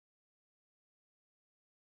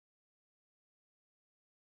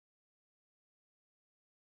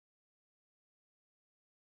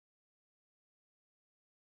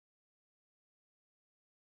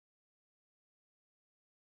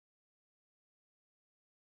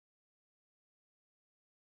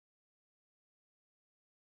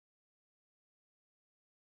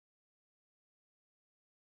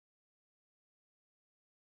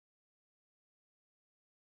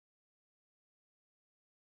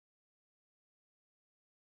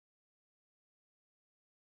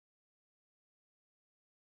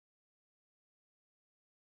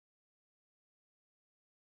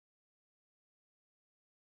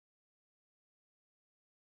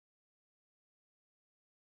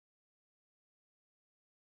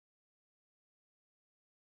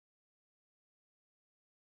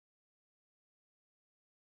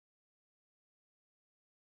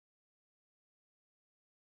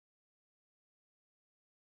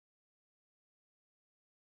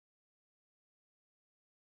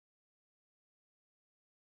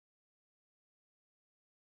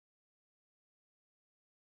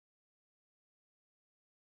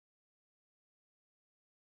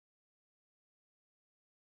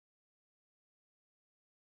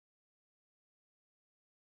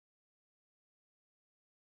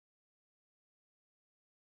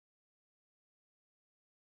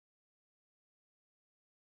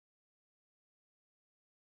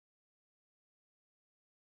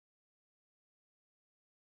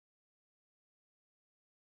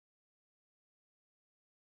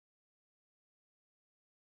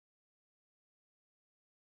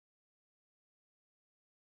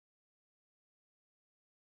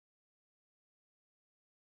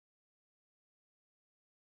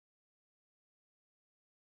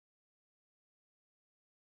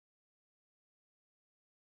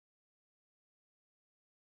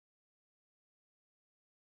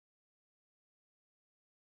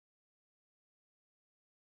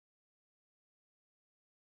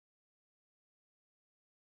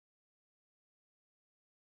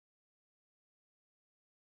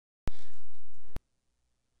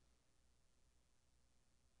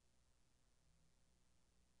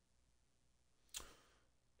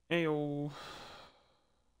Ayo.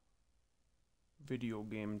 Video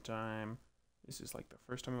game time. This is like the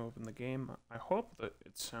first time I open the game. I hope that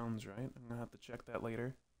it sounds right. I'm gonna have to check that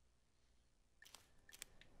later.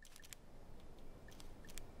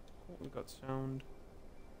 Cool, we got sound.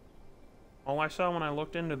 All I saw when I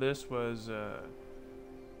looked into this was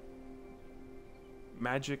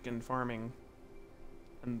magic and farming.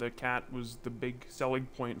 And the cat was the big selling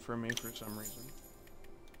point for me for some reason.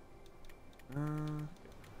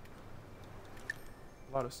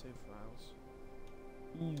 A lot of save files.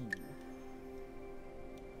 Ooh.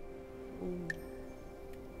 Ooh.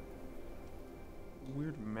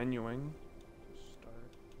 Weird menuing. Just start.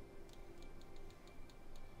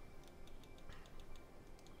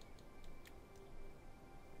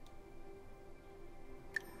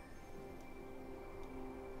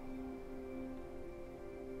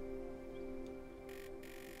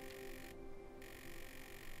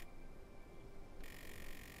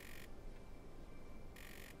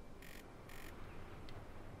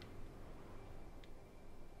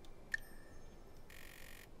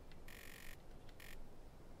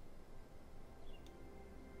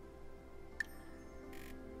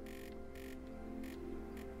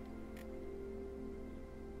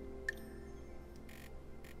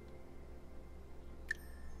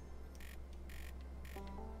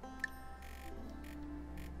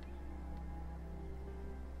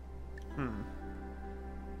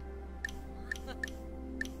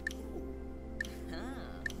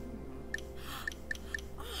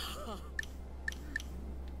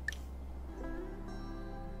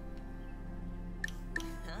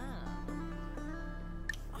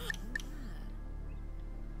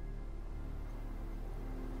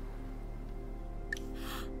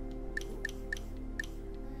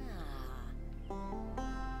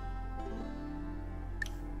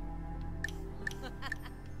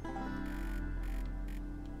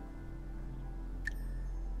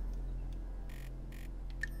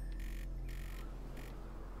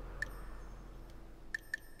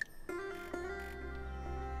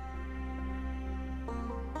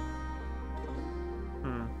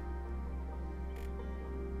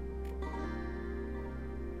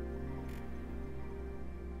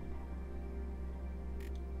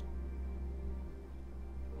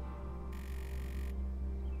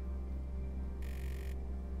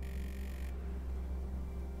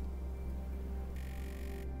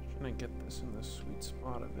 Trying to get this in the sweet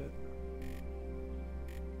spot of it.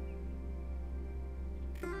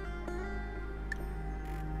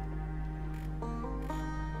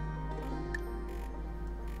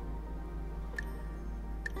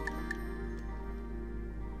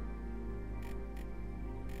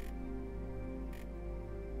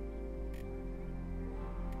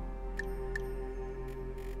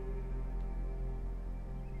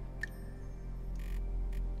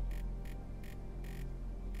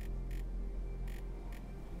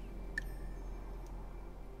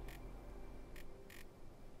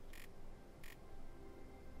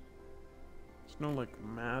 No, like,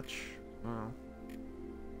 match. Oh.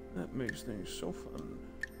 That makes things so fun.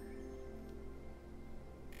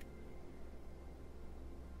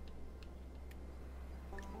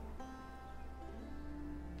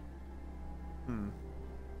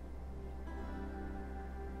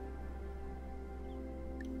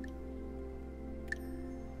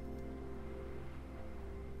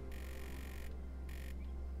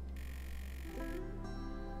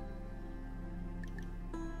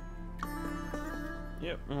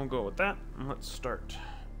 Yep, we'll go with that, and let's start.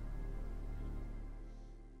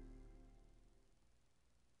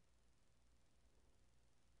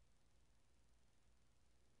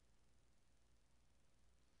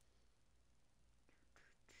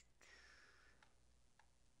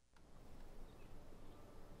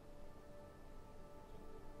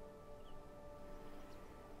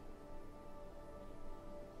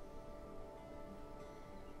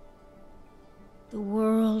 The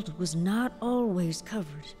world was not always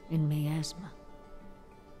covered in miasma.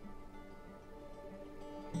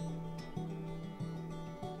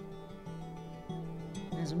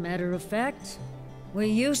 As a matter of fact, we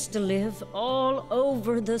used to live all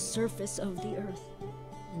over the surface of the earth,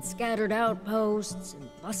 in scattered outposts and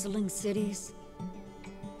bustling cities.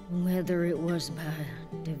 Whether it was by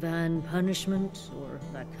divine punishment or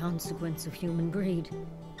by consequence of human greed,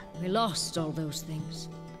 we lost all those things,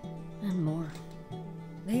 and more.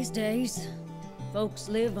 These days, folks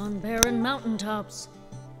live on barren mountaintops,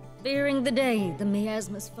 fearing the day the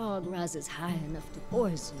miasma's fog rises high enough to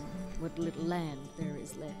poison what little land there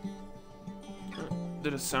is left.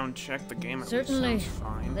 Did a sound check? The game Certainly, sounds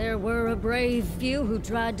fine. there were a brave few who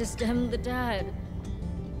tried to stem the tide,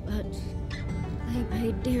 but They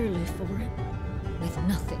paid dearly for it, with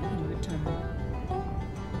nothing in return.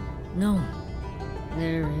 No,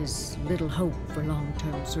 there is little hope for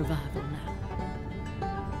long-term survival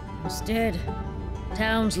now. Instead,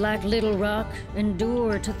 towns like Little Rock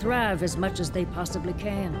endure to thrive as much as they possibly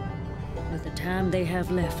can. With the time they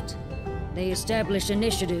have left, they establish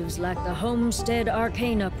initiatives like the Homestead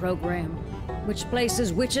Arcana program, which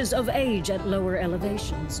places witches of age at lower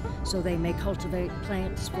elevations so they may cultivate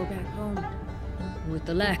plants for back home. With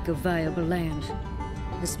the lack of viable land,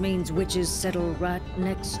 this means witches settle right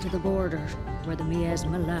next to the border where the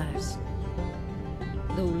miasma lies.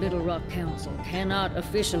 Though Little Rock Council cannot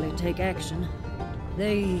officially take action,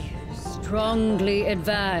 they strongly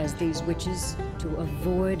advise these witches to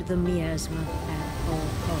avoid the miasma at all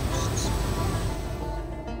costs.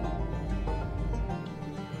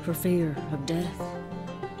 For fear of death,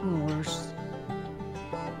 or worse.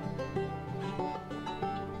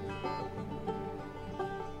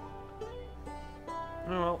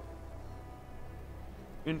 Oh well.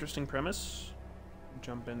 Interesting premise.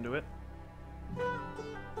 Jump into it.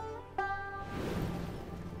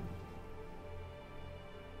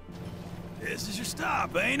 This is your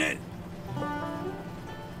stop, ain't it?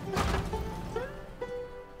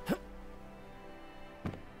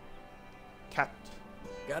 Cat.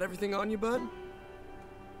 Got everything on you, bud?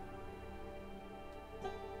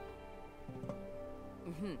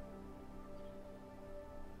 Mm-hmm.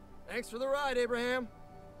 Thanks for the ride, Abraham.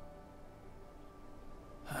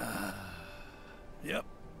 Yep.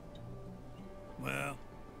 Well,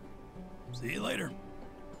 see you later.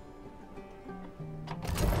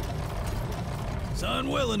 Son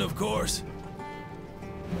willing, of course.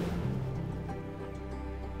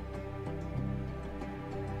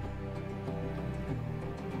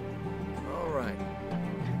 All right.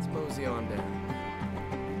 Let's mosey on down.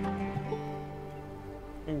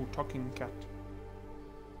 Oh, talking cat.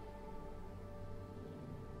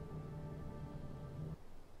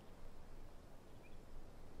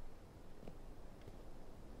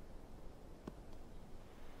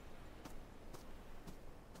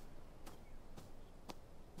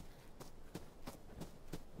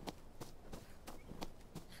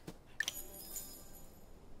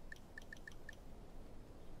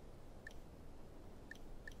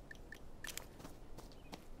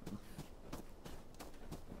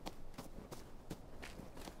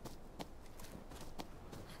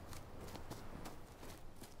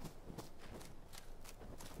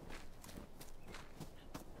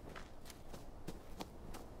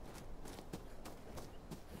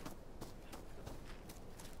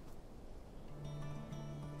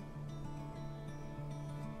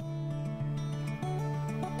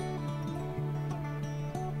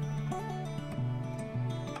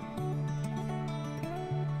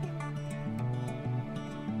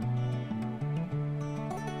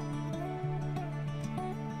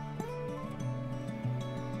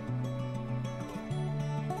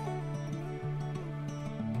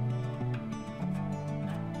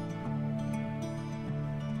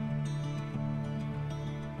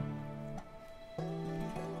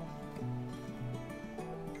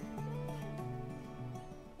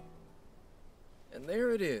 And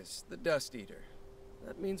there it is, the Dust Eater.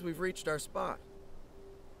 That means we've reached our spot.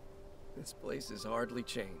 This place is hardly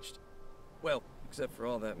changed. Well, except for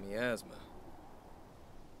all that miasma.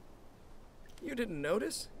 You didn't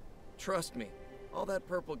notice? Trust me, all that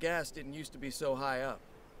purple gas didn't used to be so high up.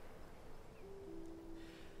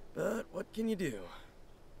 But what can you do?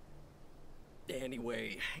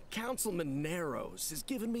 Anyway, Councilman Narrows has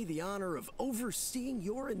given me the honor of overseeing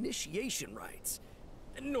your initiation rites.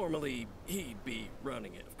 Normally, he'd be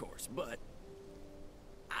running it, of course, but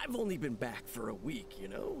I've only been back for a week, you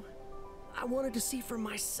know? I wanted to see for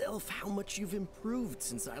myself how much you've improved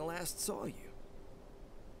since I last saw you.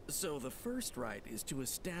 So the first rite is to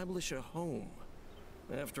establish a home.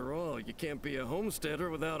 After all, you can't be a homesteader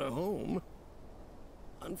without a home.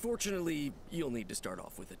 Unfortunately, you'll need to start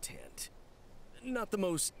off with a tent. Not the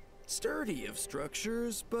most sturdy of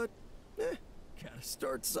structures, but gotta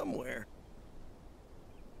start somewhere.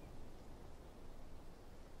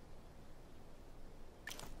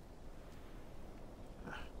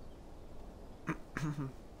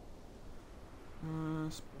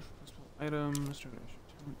 Special item, restoration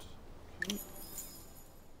tent. Okay.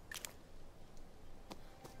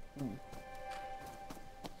 Ooh.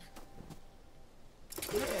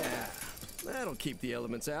 Yeah, that'll keep the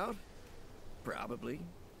elements out. Probably.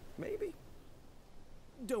 Maybe.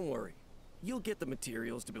 Don't worry. You'll get the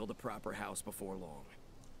materials to build a proper house before long.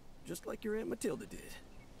 Just like your Aunt Matilda did.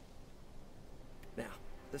 Now,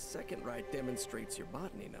 the second rite demonstrates your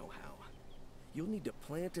botany know-how. you'll need to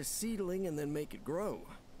plant a seedling and then make it grow.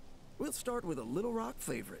 We'll start with a Little Rock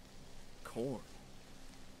favorite, corn.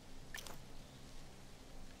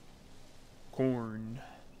 Corn.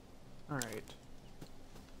 Alright.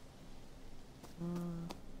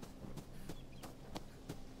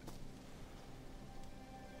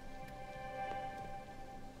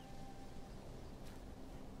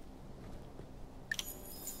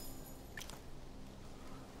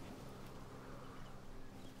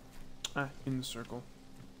 In the circle.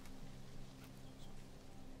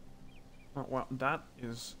 Oh, wow, that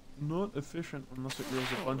is not efficient unless it grows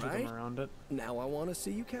a bunch of them around it. Now I want to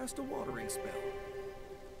see you cast a watering spell.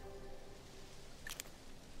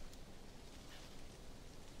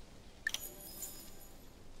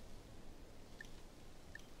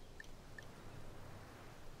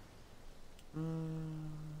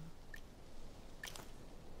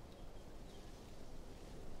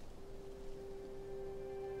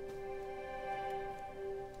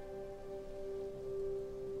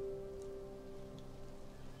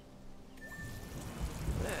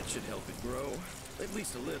 Should help it grow, at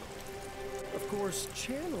least a little. Of course,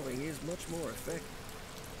 channeling is much more effective.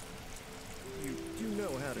 You do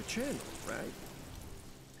know how to channel, right?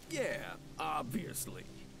 Yeah, obviously.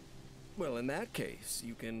 Well, in that case,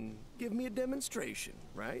 you can give me a demonstration,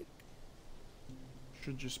 right?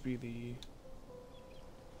 Should just be the...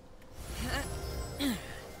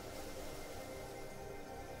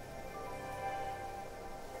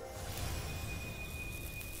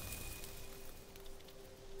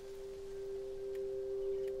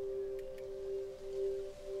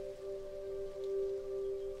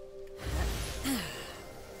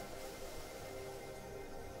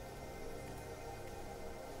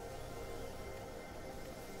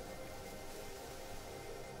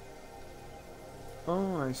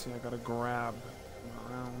 Oh, I see. I gotta grab them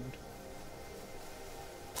around.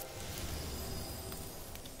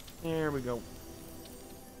 There we go.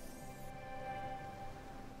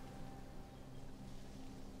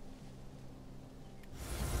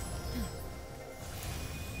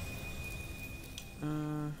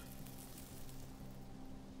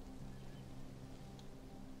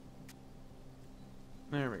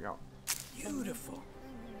 There we go. Beautiful.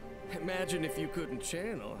 Imagine if you couldn't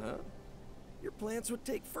channel, huh? Your plants would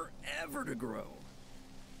take forever to grow.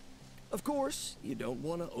 Of course, you don't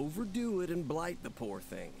want to overdo it and blight the poor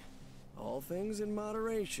thing. All things in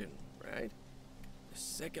moderation, right? The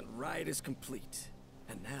second rite is complete,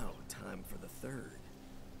 and now time for the third.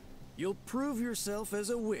 You'll prove yourself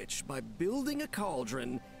as a witch by building a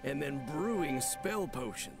cauldron and then brewing spell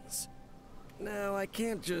potions. Now, I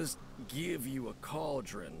can't just give you a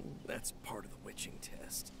cauldron. That's part of the witching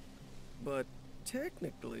test. But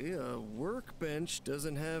technically, a workbench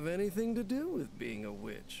doesn't have anything to do with being a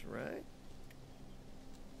witch, right?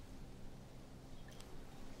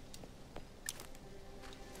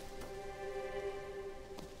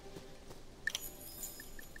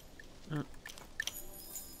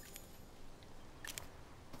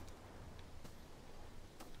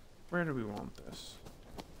 Where do we want this?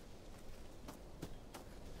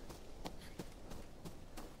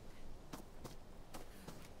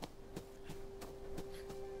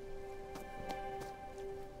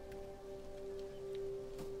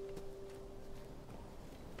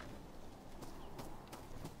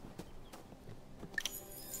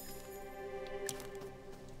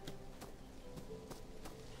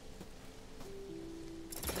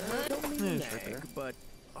 I don't mean to nag, but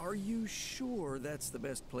are you sure that's the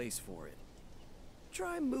best place for it?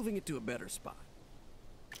 Try moving it to a better spot.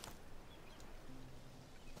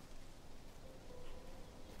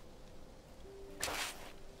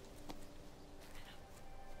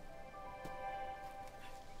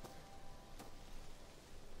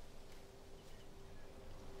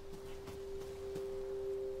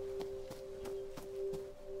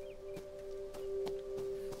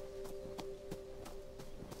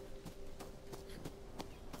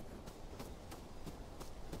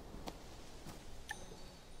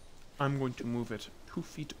 I'm going to move it 2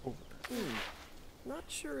 feet over. Not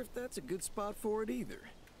sure if that's a good spot for it either.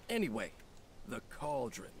 Anyway, the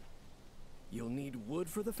cauldron. You'll need wood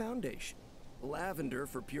for the foundation, lavender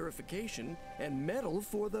for purification, and metal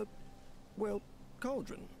for the, well,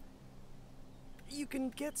 cauldron. You can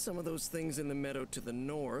get some of those things in the meadow to the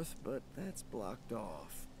north, but that's blocked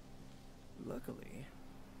off. Luckily,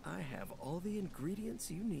 I have all the ingredients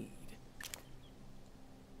you need.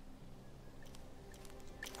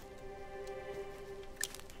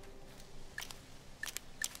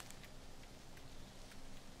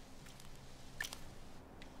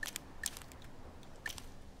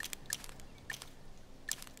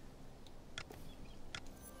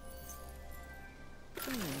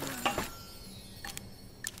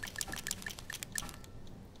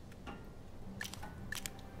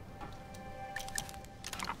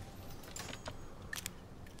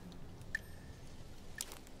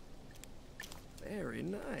 Very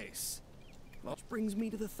nice. Which brings me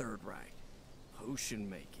to the third rite, potion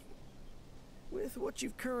making. With what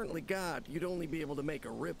you've currently got, you'd only be able to make a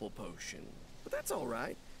ripple potion. But that's all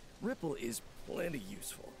right. Ripple is plenty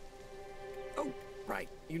useful. Oh, right,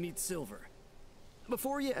 you need silver.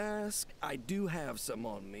 Before you ask, I do have some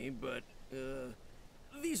on me, but,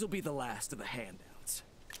 these will be the last of the handouts.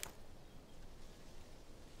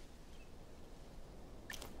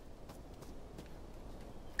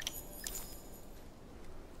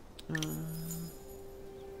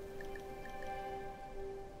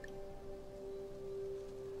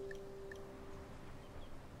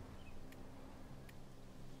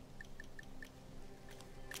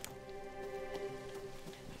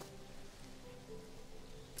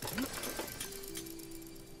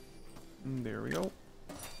 There we go.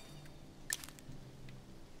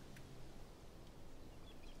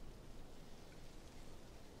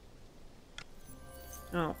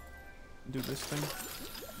 Oh, do this thing.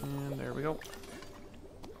 And there we go.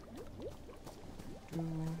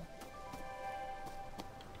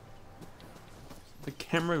 The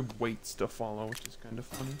camera waits to follow, which is kind of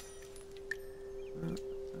funny.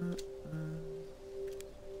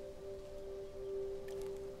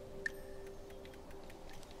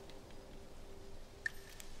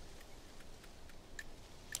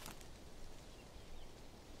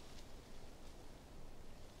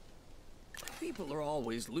 People are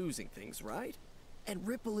always losing things, right? And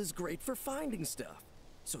Ripple is great for finding stuff.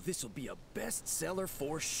 So this will be a bestseller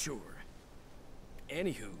for sure.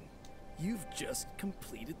 Anywho, you've just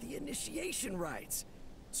completed the initiation rites.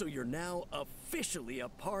 So you're now officially a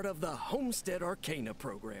part of the Homestead Arcana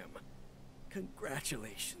program.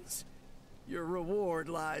 Congratulations. Your reward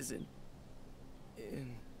lies in...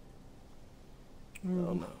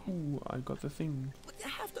 Oh no. Ooh, I got the thing. But you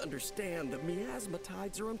have to understand the miasma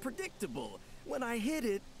tides are unpredictable. When I hit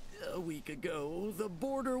it a week ago, the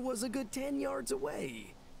border was a good 10 yards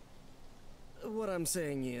away. What I'm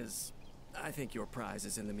saying is, I think your prize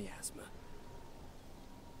is in the miasma.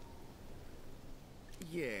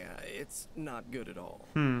 Yeah, it's not good at all.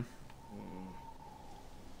 I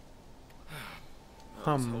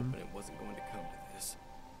was hoping it wasn't going to come to this.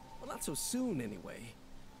 Well, not so soon anyway.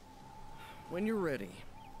 When you're ready,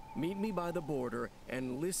 meet me by the border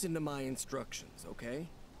and listen to my instructions, okay?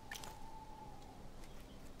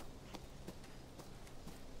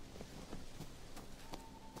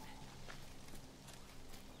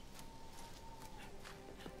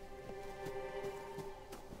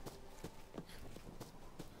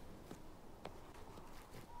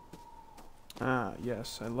 Ah,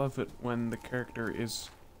 yes, I love it when the character is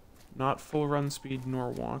not full run speed nor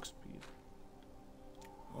walk speed.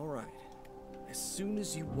 All right. As soon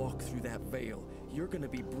as you walk through that veil, you're gonna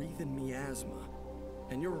be breathing miasma,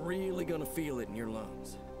 and you're really gonna feel it in your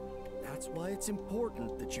lungs. That's why it's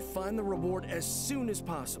important that you find the reward as soon as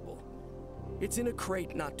possible. It's in a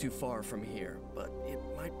crate not too far from here, but it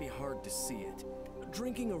might be hard to see it.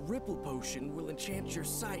 Drinking a ripple potion will enchant your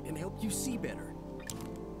sight and help you see better.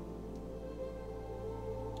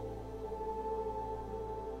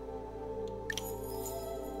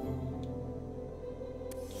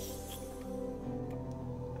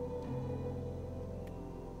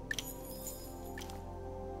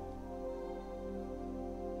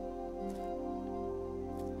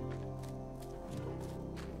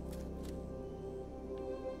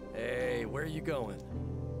 Where are you going?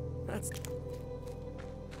 That's...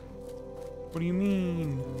 What do you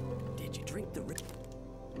mean? Did you drink the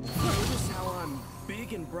Notice how I'm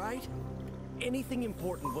big and bright? Anything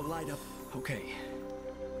important will light up. Okay.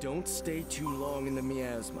 Don't stay too long in the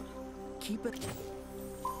miasma. Keep it...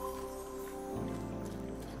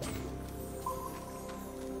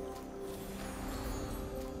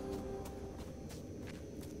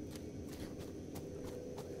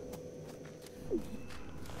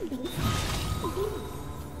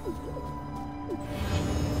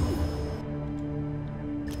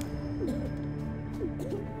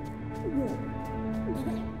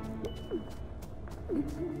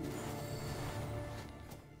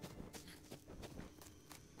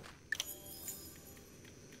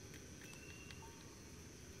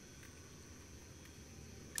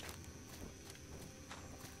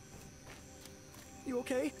 You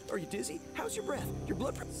okay? Are you dizzy? How's your breath? Your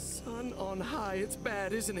blood pressure? Sun on high, it's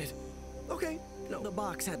bad, isn't it? Okay. No, the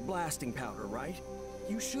box had blasting powder, right?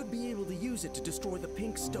 You should be able to use it to destroy the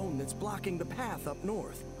pink stone that's blocking the path up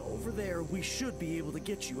north. Over there, we should be able to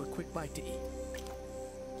get you a quick bite to eat.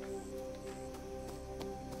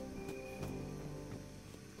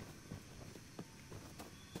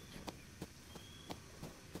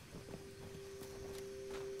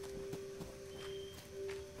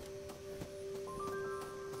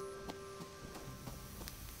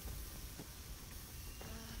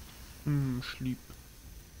 Sleep.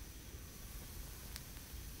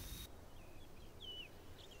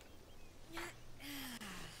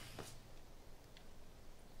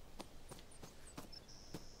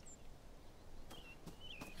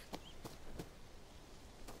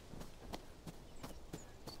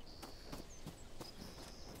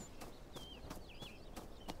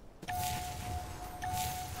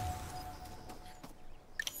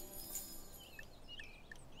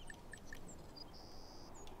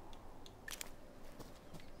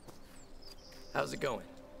 How's it going?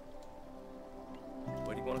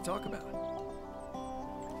 What do you want to talk about?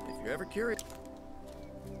 If you're ever curious...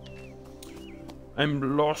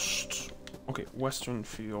 I'm lost. Okay, Western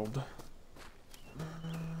Field.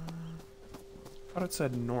 Thought it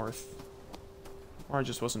said north. Or I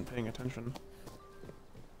just wasn't paying attention.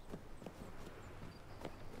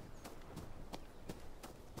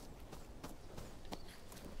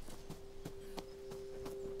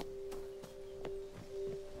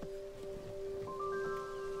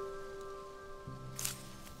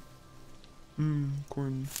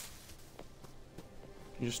 Corn.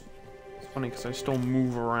 You just... It's funny because I still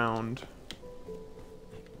move around.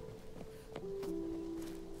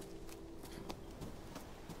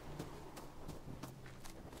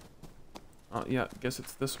 Oh, yeah, guess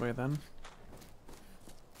it's this way then.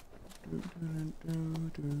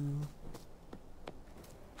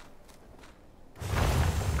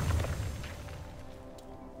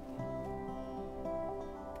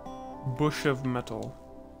 Bush of metal.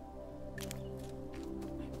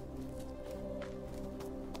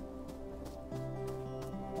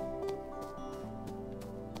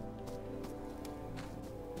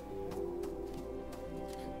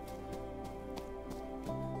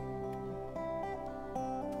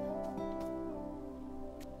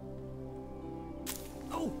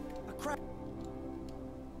 Oh, a crap.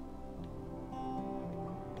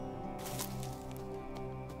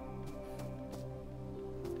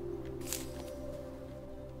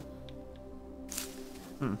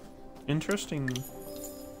 Interesting.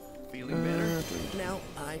 Feeling better? Now,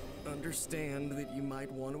 I understand that you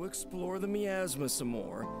might want to explore the miasma some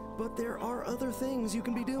more, but there are other things you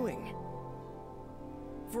can be doing.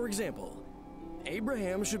 For example,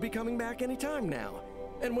 Abraham should be coming back any time now,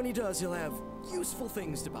 and when he does, he'll have useful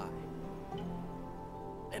things to buy.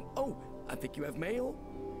 And oh, I think you have mail.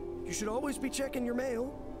 You should always be checking your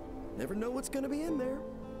mail. Never know what's gonna be in there.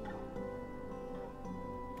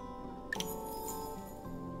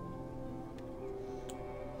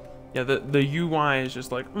 Yeah, the UI is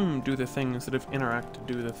just like, do the thing instead of interact to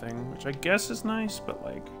do the thing, which I guess is nice, but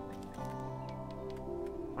like,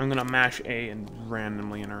 I'm gonna mash A and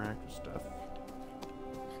randomly interact with stuff.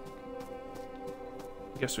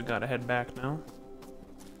 Guess we gotta head back now.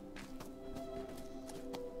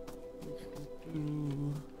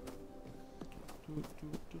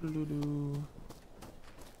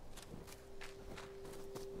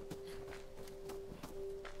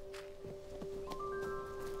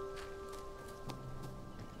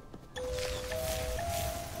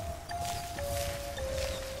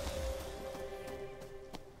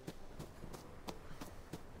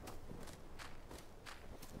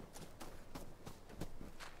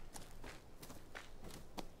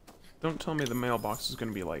 Don't tell me the mailbox is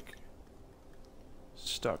gonna be like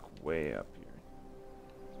stuck way up here.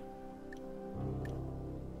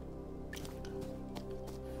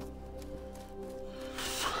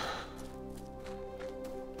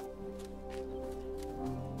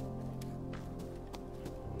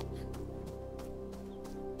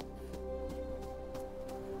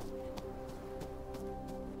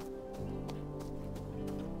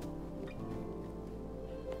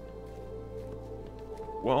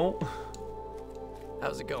 Well,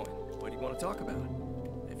 How's it going? What do you want to talk about?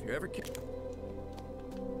 If you're ever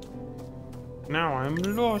now I'm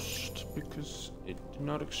lost because it did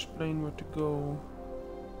not explain where to go.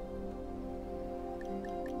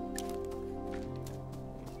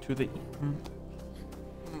 To the...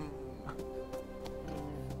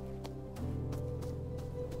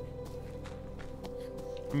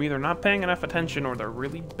 I'm either not paying enough attention or they're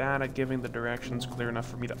really bad at giving the directions clear enough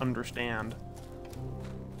for me to understand.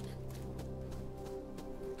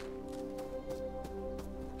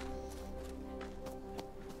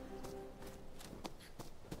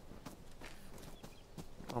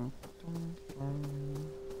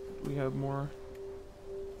 Do we have more?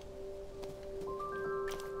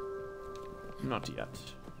 Not yet.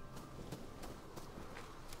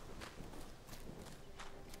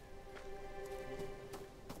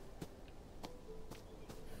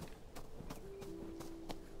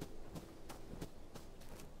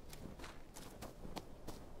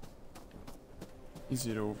 Is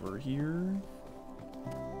it over here?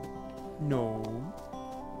 No.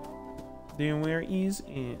 Then where is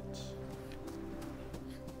it?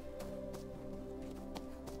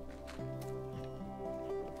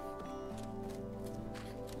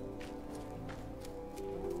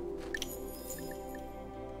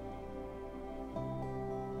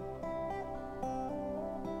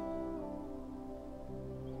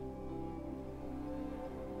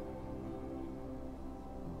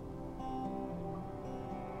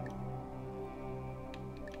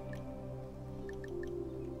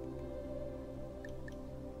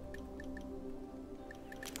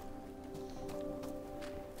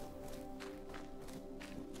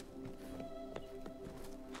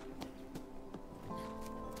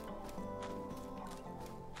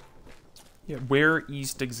 Yeah, where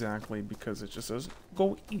east exactly? Because it just says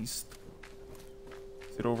go east.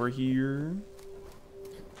 Is it over here?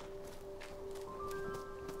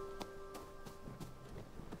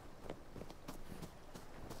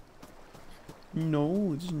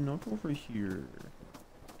 No, it's not over here.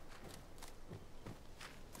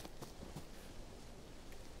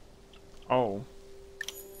 Oh.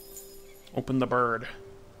 Open the bird.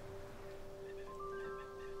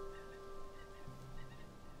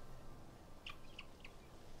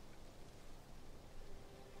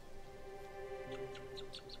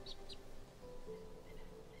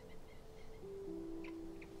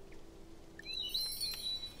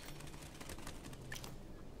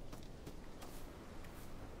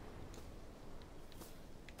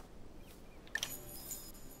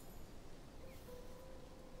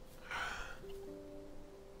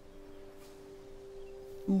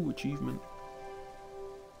 Ooh, achievement.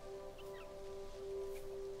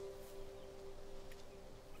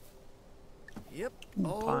 Yep, Ooh,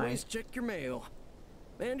 always pie. check your mail.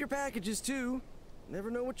 And your packages, too. Never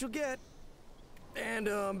know what you'll get. And,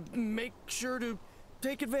 make sure to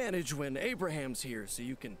take advantage when Abraham's here so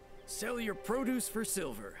you can sell your produce for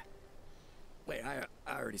silver. Wait, I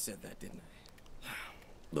already said that, didn't I?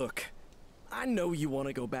 Look, I know you want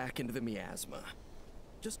to go back into the miasma.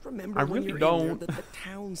 Just remember I when really you're don't. in there that the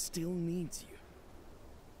town still needs you.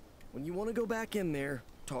 When you want to go back in there,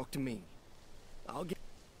 talk to me. I'll get...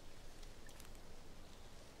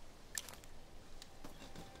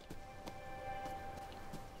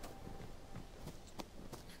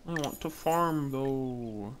 I want to farm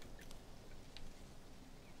though.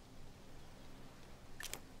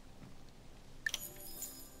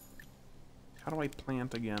 How do I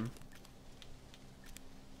plant again?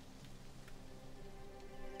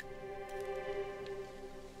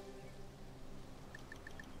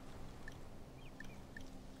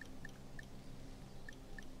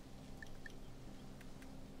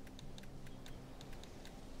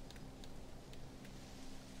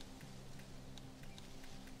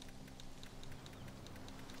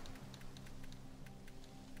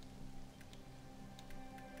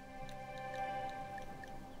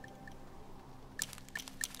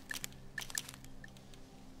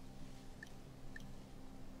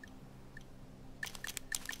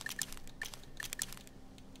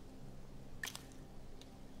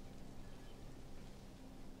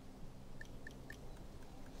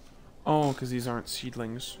 Oh, because these aren't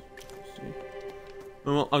seedlings. Let's see.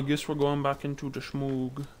 Well, I guess we're going back into the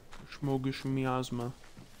schmoog. Schmoogish miasma.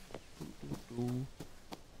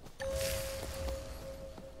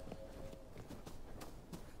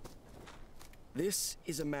 This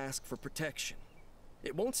is a mask for protection.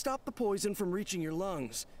 It won't stop the poison from reaching your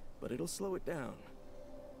lungs, but it'll slow it down.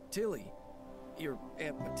 Tilly, your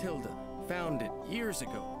Aunt Matilda, found it years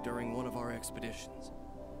ago during one of our expeditions.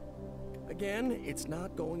 Again, it's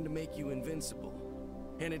not going to make you invincible,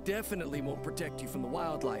 and it definitely won't protect you from the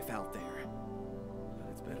wildlife out there.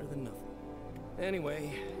 But it's better than nothing. Anyway,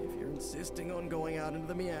 if you're insisting on going out into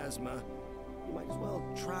the miasma, you might as well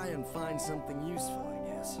try and find something useful,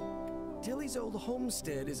 I guess. Tilly's old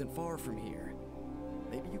homestead isn't far from here.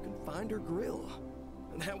 Maybe you can find her grill.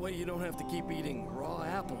 And that way you don't have to keep eating raw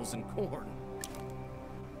apples and corn.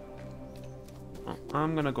 Oh,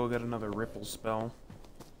 I'm gonna go get another ripple spell.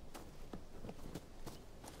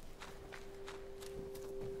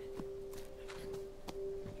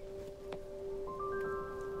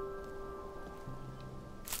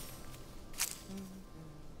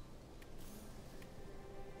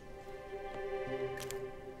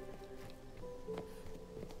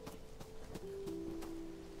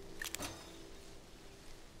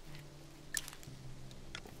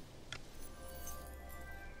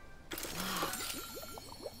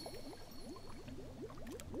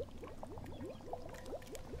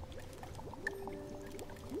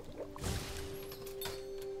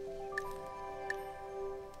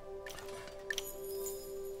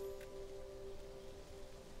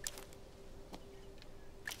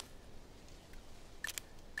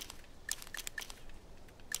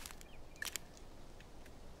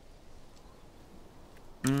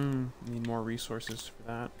 Need more resources for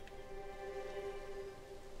that.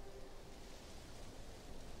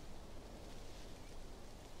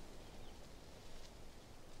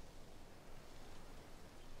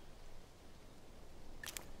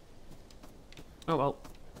 Oh well.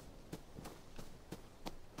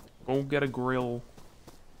 Go get a grill.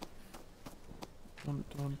 Dun,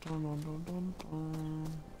 dun, dun, dun, dun, dun, dun.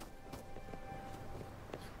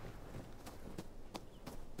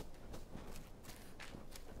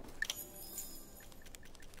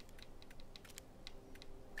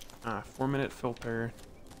 Ah, 4-minute filter.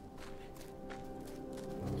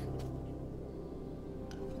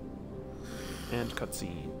 And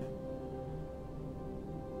cutscene.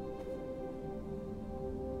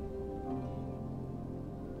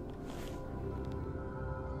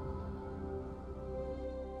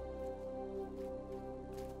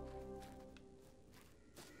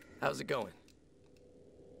 How's it going?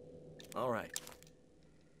 All right.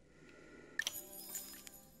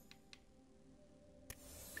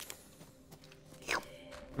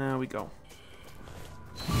 Now we go.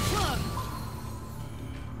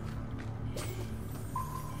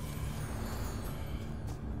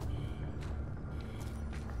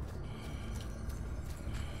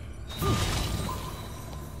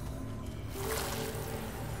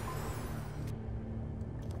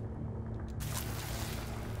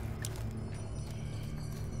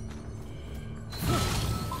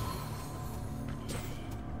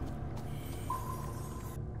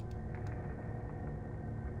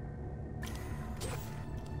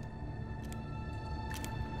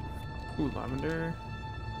 Ooh, lavender.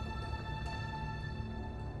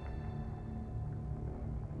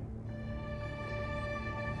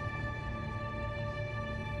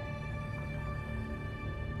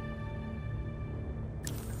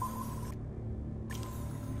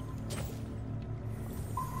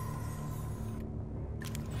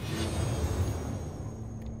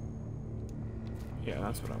 Yeah,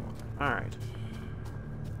 that's what I want. All right.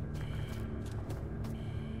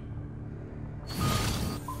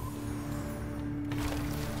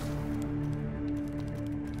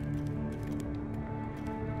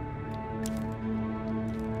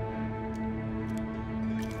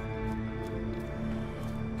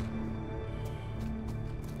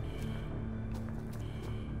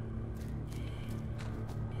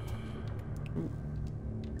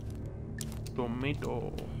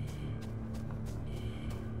 Tomato.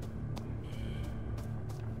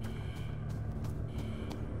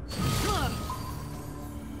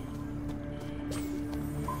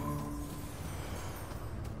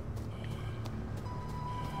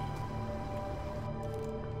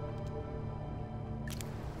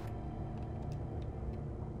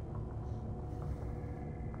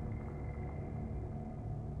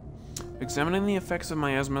 Examining the effects of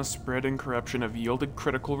miasma spread and corruption have yielded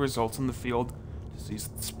critical results in the field to cease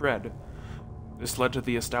the spread. This led to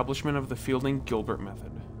the establishment of the Fielding-Gilbert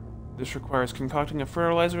method. This requires concocting a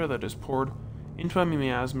fertilizer that is poured into a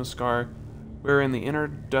miasma scar, wherein the inner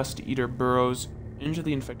dust eater burrows into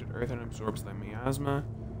the infected earth and absorbs the miasma.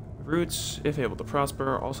 The roots, if able to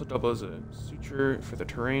prosper, also double as a suture for the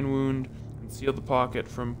terrain wound and seal the pocket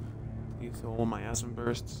from lethal miasma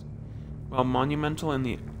bursts. While monumental in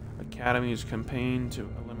the Academy's campaign to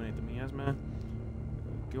eliminate the miasma,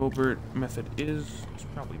 the Gilbert method is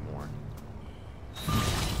probably more.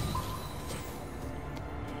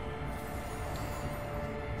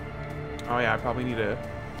 Oh yeah, I probably need to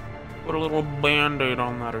put a little band-aid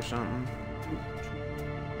on that or something.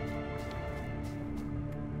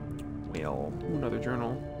 Well, another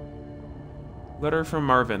journal. Letter from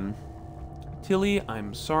Marvin. Tilly,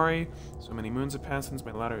 I'm sorry. So many moons have passed since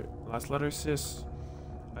my last letter, sis.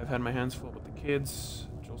 I've had my hands full with the kids.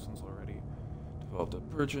 Jolson's already developed a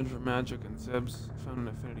penchant for magic, and Zeb's found an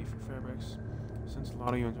affinity for fabrics. Since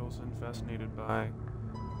Lottie and Jolson, fascinated by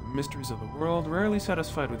the mysteries of the world, rarely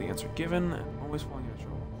satisfied with the answer given, and always falling into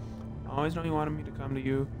trouble. I always know you wanted me to come to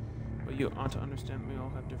you, but you ought to understand we all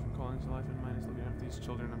have different callings in life, and mine is looking after these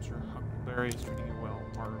children. I'm sure Huckleberry is treating you well,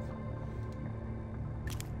 Marv.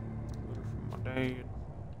 Letter from my dad.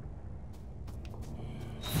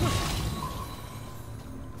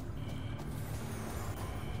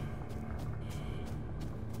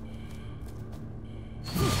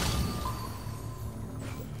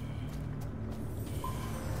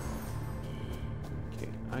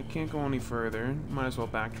 I can't go any further. Might as well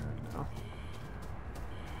backtrack now.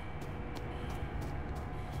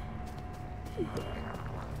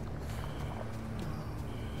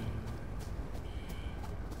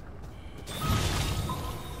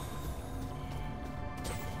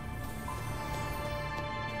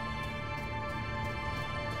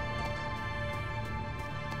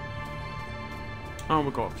 Oh,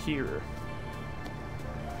 we'll go up here.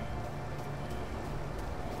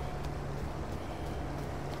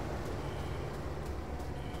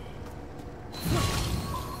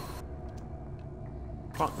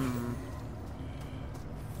 Button.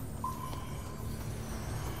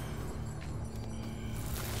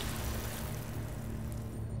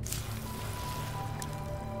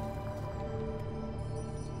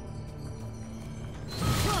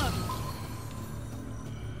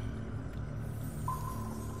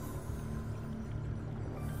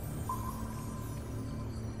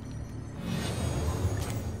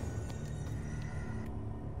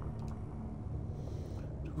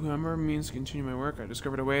 Whoever means to continue my work, I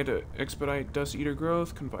discovered a way to expedite Dust Eater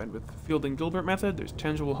growth. Combined with the Fielding-Gilbert method, there's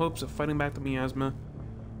tangible hopes of fighting back the miasma.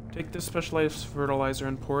 Take this specialized fertilizer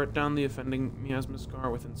and pour it down the offending miasma scar.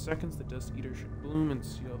 Within seconds, the Dust Eater should bloom and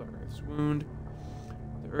seal the Earth's wound.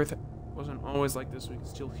 The Earth wasn't always like this, we can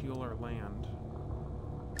still heal our land.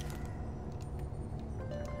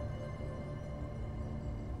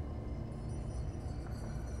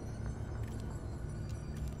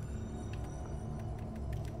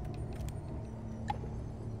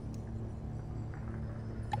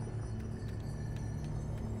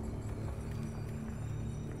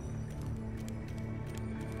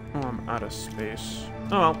 Oh, I'm out of space.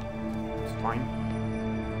 Oh well, it's fine.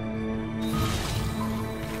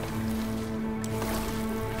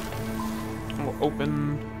 We'll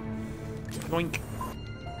open. Yoink.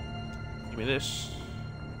 Give me this.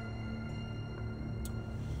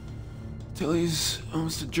 Tilly's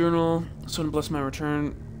Homestead Journal. Someone bless my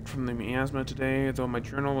return from the miasma today, though my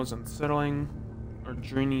journal was unsettling or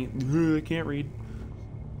dreamy. I can't read.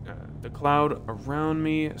 The cloud around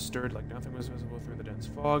me stirred like nothing was visible through the dense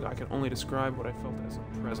fog. I can only describe what I felt as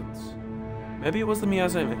a presence. Maybe it was the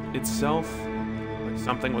miasma itself, like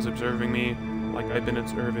something was observing me, like I'd been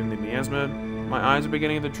observing the miasma. My eyes are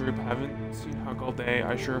beginning to droop. Haven't seen Huck all day.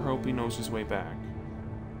 I sure hope he knows his way back.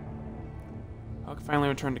 Huck finally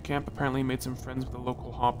returned to camp. Apparently he made some friends with the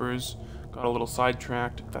local hoppers. Got a little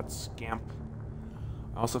sidetracked. That scamp.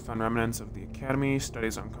 I also found remnants of the academy,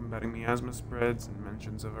 studies on combating miasma spreads, and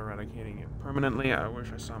mentions of eradicating it permanently. I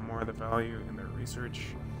wish I saw more of the value in their research.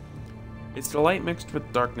 It's the light mixed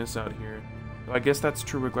with darkness out here, though I guess that's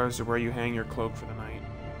true regardless of where you hang your cloak for the night.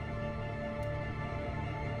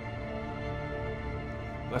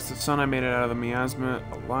 Bless the sun, I made it out of the miasma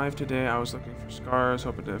alive today. I was looking for scars,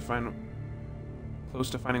 hoping to find close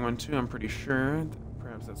to finding one too. I'm pretty sure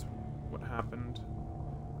perhaps that's what happened.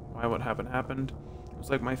 Why what happened. It was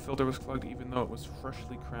like my filter was clogged even though it was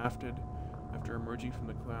freshly crafted. After emerging from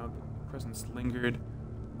the cloud, the presence lingered,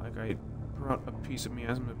 like I brought a piece of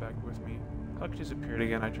miasma back with me. Huck disappeared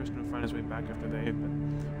again. I trust him to find his way back after they, but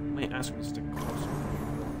I might ask him to stick closer.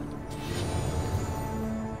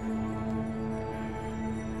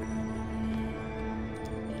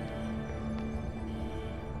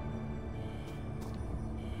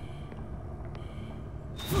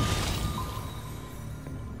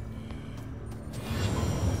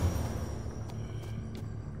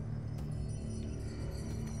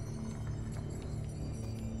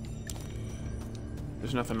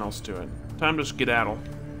 There's nothing else to it. Time to skedaddle.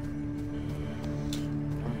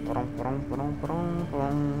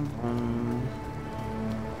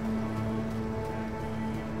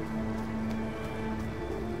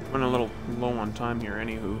 Running a little low on time here,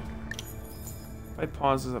 anywho. If I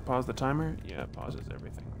pause, does it pause the timer? Yeah, it pauses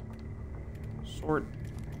everything. Sort.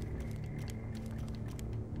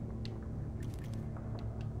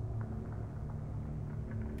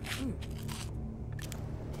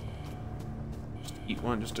 Eat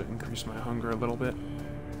one just to increase my hunger a little bit.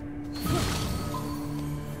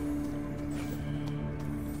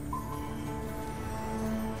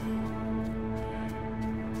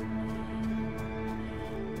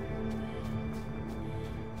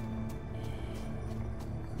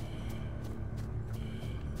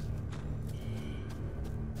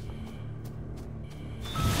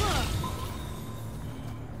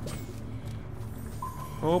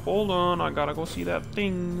 Oh, hold on, I gotta go see that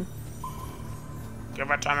thing. Give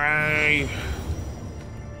it to me!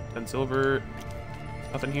 10 silver.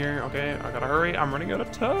 Nothing here. Okay, I gotta hurry. I'm running out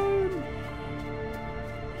of time.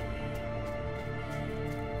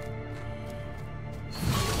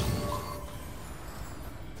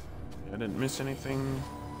 I didn't miss anything.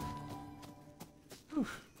 Whew.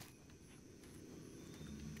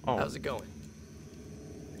 Oh. How's it going?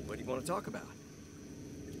 What do you want to talk about?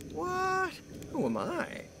 What? Who am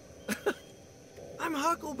I? I'm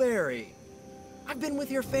Huckleberry. I've been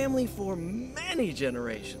with your family for many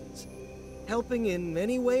generations, helping in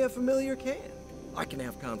any way a familiar can. I can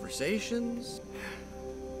have conversations,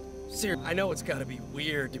 Seriously, I know it's gotta be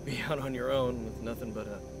weird to be out on your own with nothing but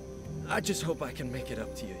a... I just hope I can make it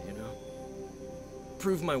up to you, you know?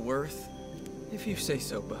 Prove my worth, if you say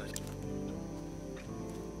so, bud.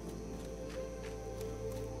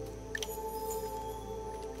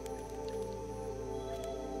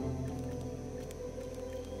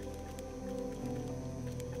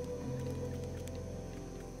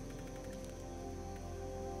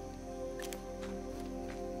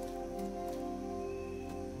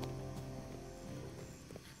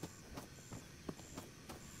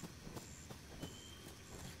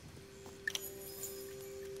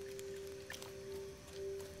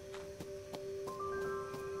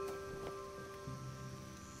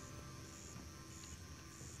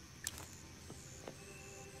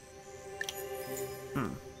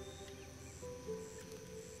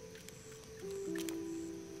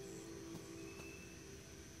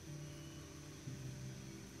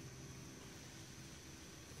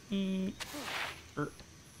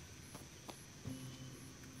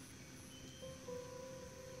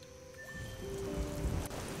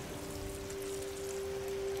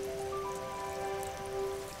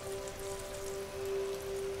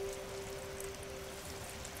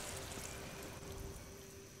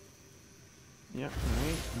 Yeah,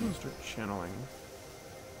 right. I'm gonna start channeling.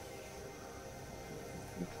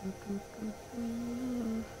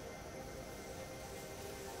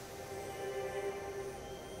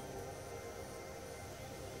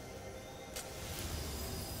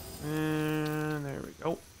 And there we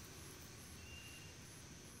go.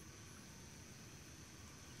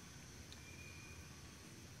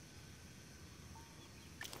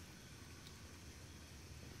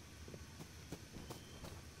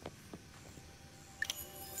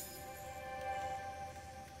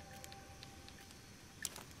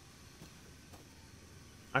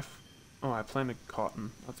 Oh, I planted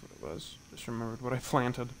cotton. That's what it was. Just remembered what I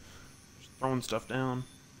planted. Just throwing stuff down.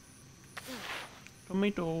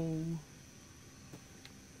 Tomato.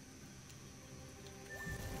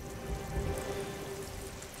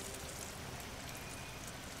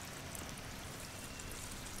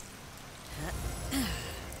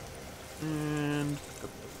 And pick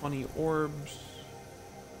up the funny orbs.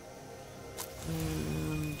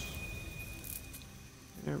 And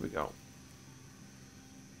there we go.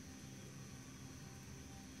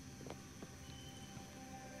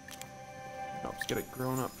 Helps get it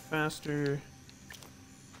grown up faster.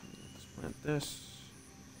 Let's plant this.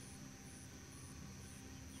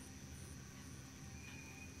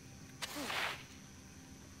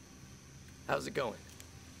 How's it going?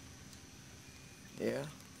 Yeah?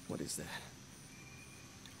 What is that?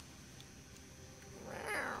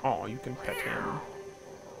 Oh, you can pet him.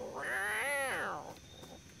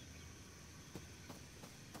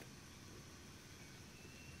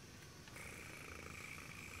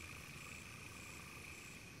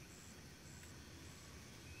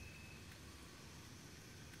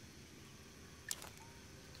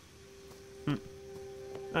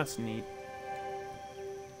 That's neat.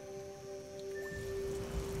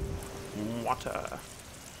 Water.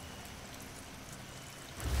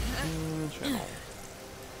 Channel.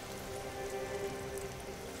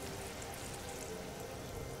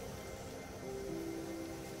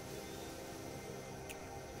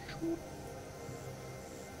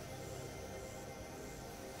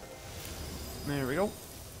 There we go.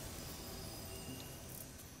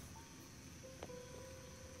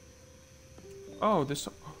 Oh, this...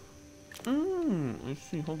 let's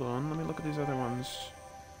see, hold on. Let me look at these other ones.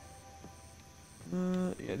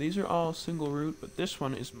 Yeah, these are all single root, but this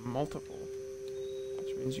one is multiple.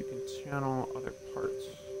 Which means you can channel other parts.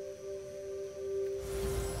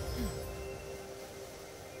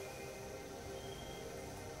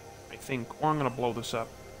 I think. Or I'm gonna blow this up.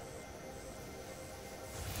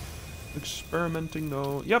 Experimenting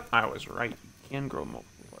though. Yep, I was right. You can grow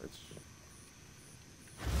multiple parts.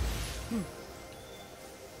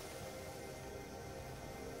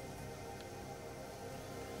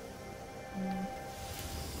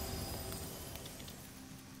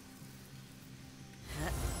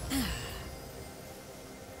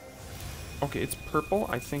 Okay, it's purple.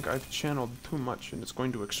 I think I've channeled too much and it's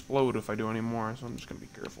going to explode if I do any more, so I'm just going to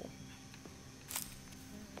be careful.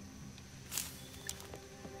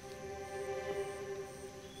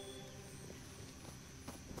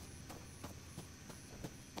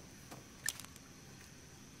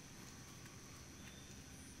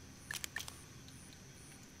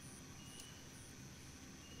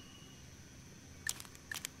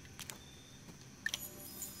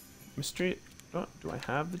 Mystery... Oh, do I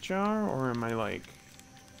have the jar, or am I, like...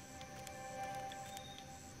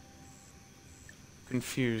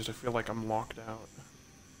 confused? I feel like I'm locked out.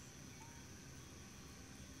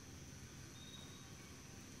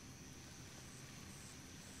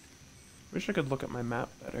 Wish I could look at my map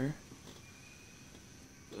better.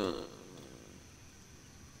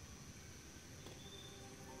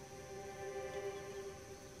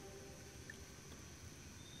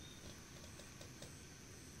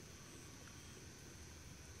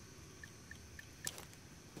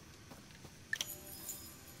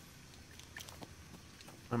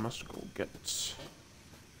 I must go get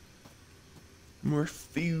more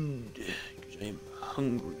food, because I'm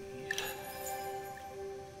hungry.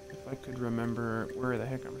 If I could remember where the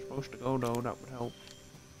heck I'm supposed to go, though, that would help.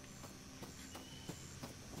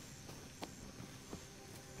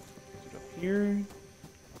 Is it up here?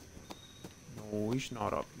 No, he's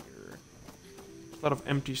not up here. There's a lot of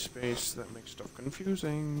empty space that makes stuff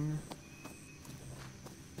confusing.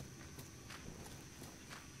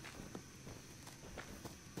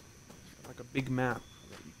 Like a big map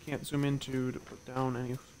that you can't zoom into to put down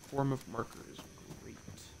any form of markers. Great.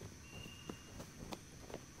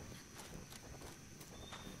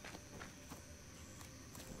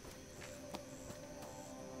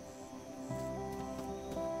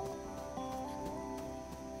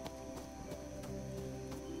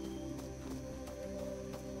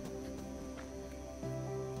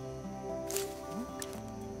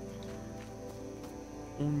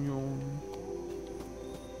 Onion.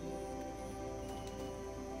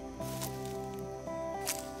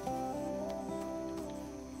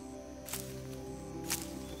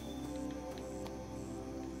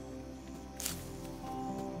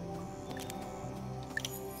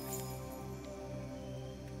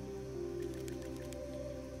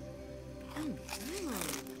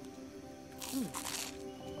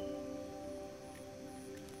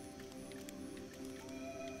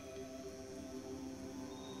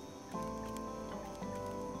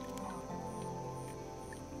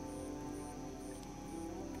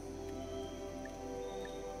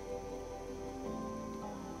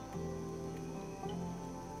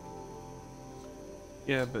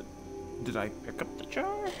 Yeah, but did I pick up the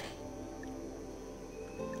jar?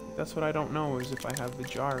 That's what I don't know, is if I have the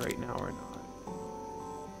jar right now or not.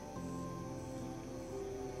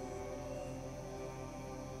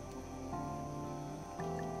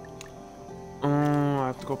 Oh, I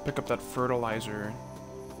have to go pick up that fertilizer.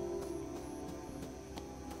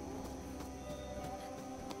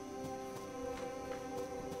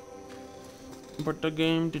 But the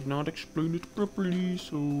game did not explain it properly,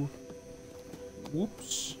 so...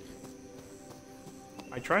 Whoops.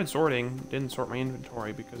 I tried sorting, didn't sort my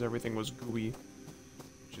inventory because everything was gooey,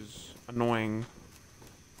 which is annoying.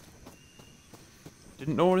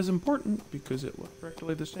 Didn't know it was important because it looked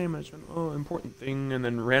practically the same as an important thing, and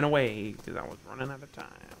then ran away because I was running out of time.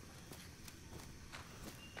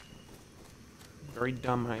 Very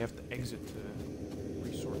dumb, I have to exit to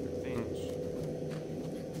resort the things.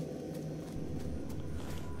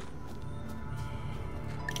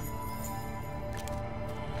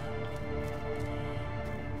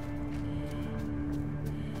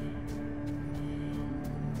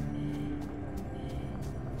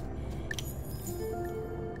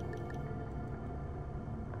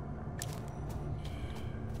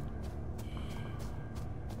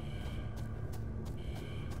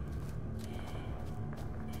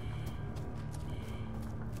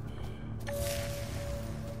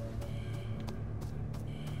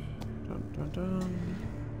 Dun, dun.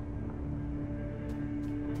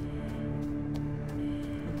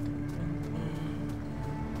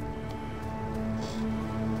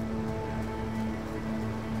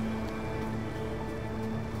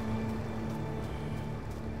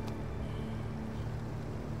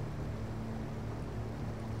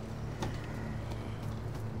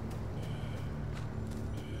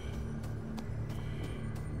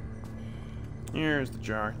 Here's the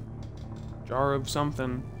jar. Jar of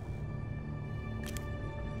something.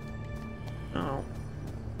 Oh.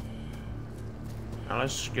 Now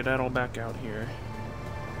let's skedaddle back out here.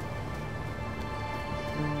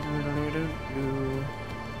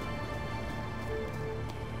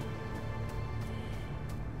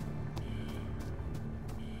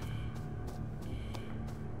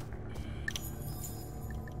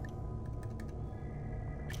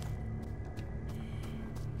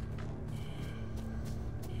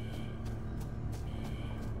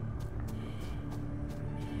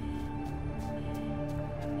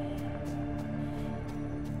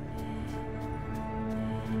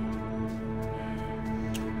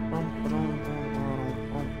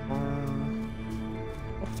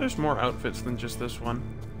 There's more outfits than just this one.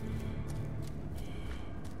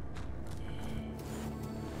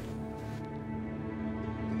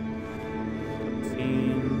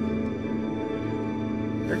 Cutscene.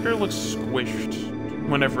 Character looks squished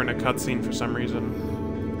whenever in a cutscene for some reason.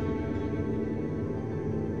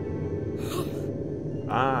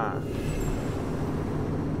 Ah.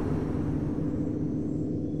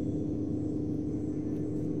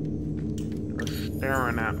 They're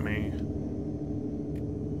staring at me.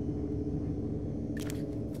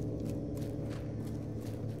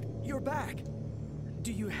 You're back.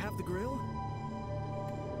 Do you have the grill?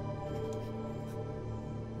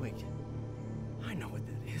 Wait. I know what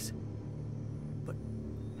that is. But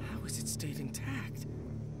how has it stayed intact?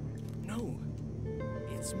 No.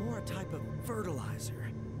 It's more a type of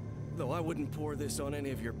fertilizer. Though I wouldn't pour this on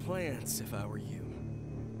any of your plants if I were you.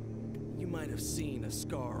 You might have seen a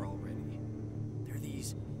scar already. They're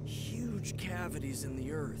these huge cavities in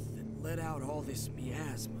the earth that let out all this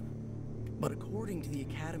miasma. But according to the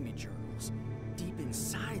Academy journals, deep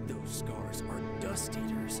inside those scars are dust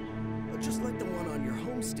eaters. Just like the one on your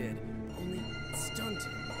homestead, only stunted.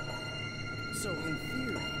 So in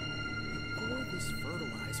theory, you pour this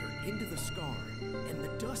fertilizer into the scar, and the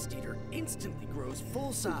dust eater instantly grows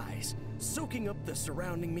full size, soaking up the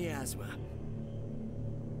surrounding miasma.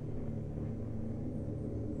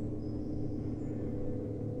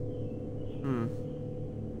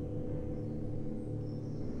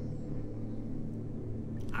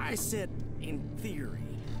 I said, in theory.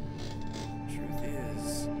 Truth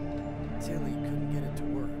is, Tilly couldn't get it to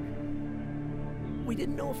work. We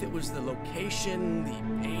didn't know if it was the location, the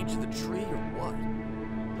age of the tree, or what,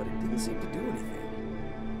 but it didn't seem to do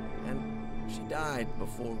anything. And she died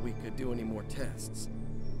before we could do any more tests.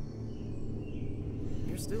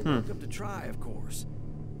 You're still welcome to try, of course.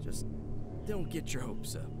 Just don't get your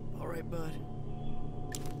hopes up, all right, bud?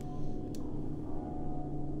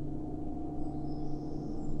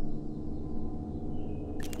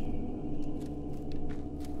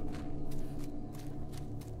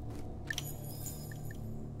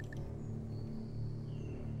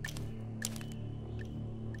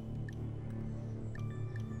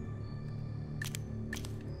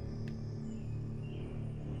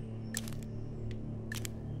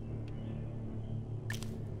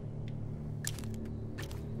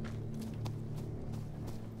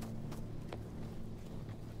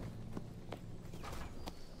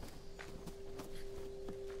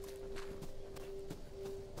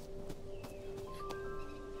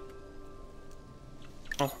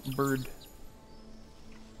 Oh, bird.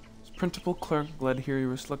 As Principal Clark Gled here, you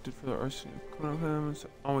were selected for the arson of Conochem.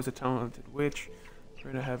 Always a talented witch.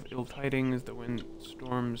 Pray to have ill tidings. The wind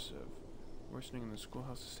storms of worsening in the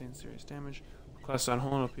schoolhouse sustain serious damage. Class on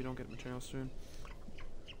hold. Hope you don't get material soon.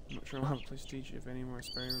 I'm not sure I'll have a place to teach you. If any more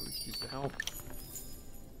aspire, we could use the help.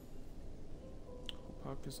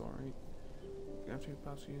 Puck is alright. After you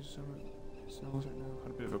possibly use some cells right now.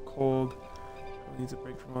 Had a bit of a cold. Probably needs a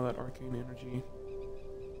break from all that arcane energy.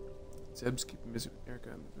 Zeb's keeping busy with Erica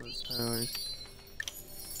and the village Tyler's.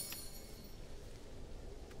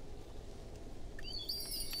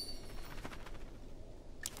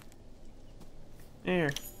 There.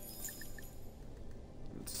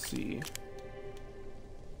 Let's see.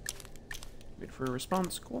 Wait for a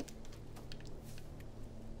response. Cool.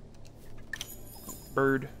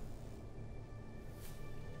 Bird.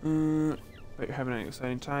 But you're having an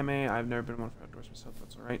exciting time, eh? I've never been one for outdoors myself.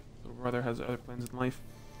 That's alright. Little brother has other plans in life.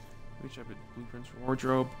 Reach up at blueprints for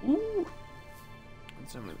wardrobe. Ooh! And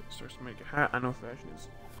somebody that starts to make a hat. I know fashion is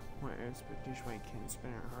my expectation why you can't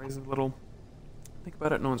spin our eyes a little. Think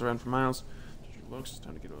about it, no one's around for miles. Judge your looks, it's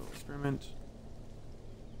time to get a little experiment.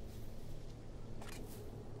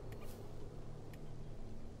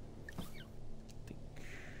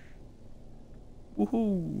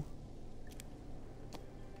 Woohoo!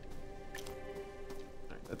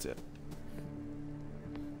 Alright, that's it.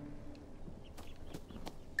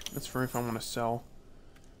 That's for if I want to sell.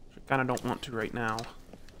 Which I kind of don't want to right now.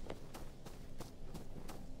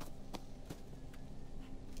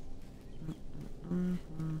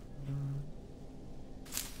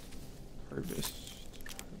 Harvest.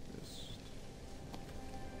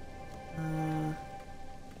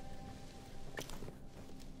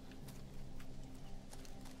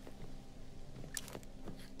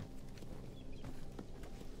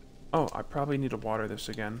 Oh, I probably need to water this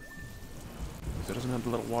again. It doesn't have the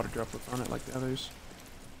little water droplets on it like the others.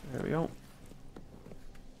 There we go.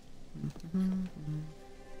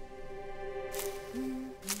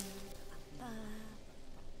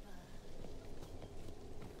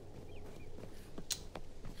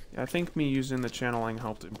 Yeah, I think me using the channeling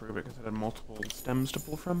helped improve it because it had multiple stems to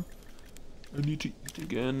pull from. I need to eat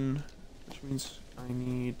again, which means I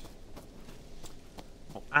need...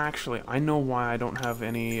 Well, actually, I know why I don't have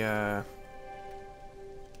any,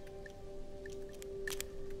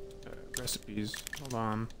 recipes. Hold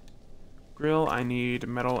on. Grill, I need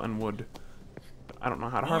metal and wood. but I don't know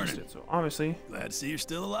how to harvest it, so obviously... Glad to see you're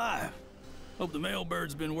still alive. Hope the mail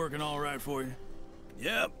bird's been working all right for you.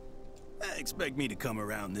 Yep. Expect me to come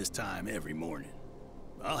around this time every morning.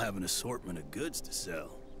 I'll have an assortment of goods to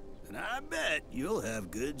sell. And I bet you'll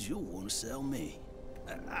have goods you'll want to sell me.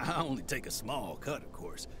 I only take a small cut, of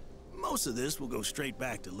course. Most of this will go straight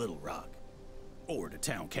back to Little Rock. Or to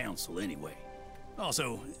town council, anyway.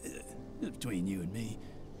 Also, between you and me,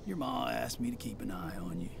 your ma asked me to keep an eye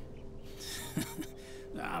on you.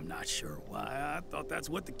 I'm not sure why. I thought that's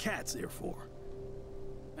what the cat's there for.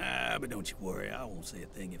 But don't you worry, I won't say a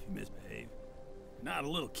thing if you misbehave. You're not a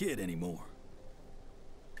little kid anymore.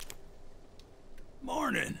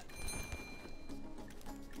 Morning.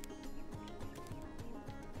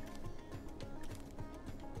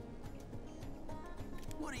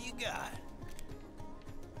 What do you got?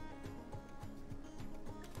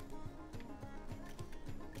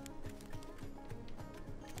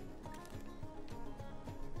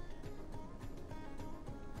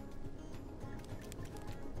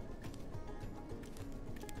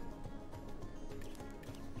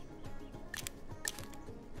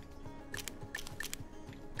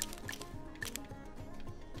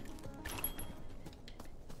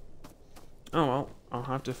 Oh well, I'll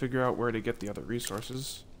have to figure out where to get the other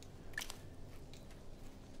resources.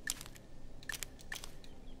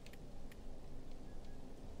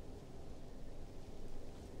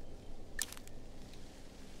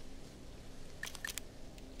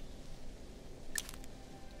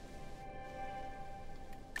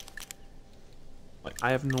 Like,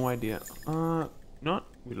 I have no idea. Not.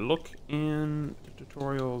 We look in the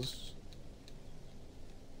tutorials.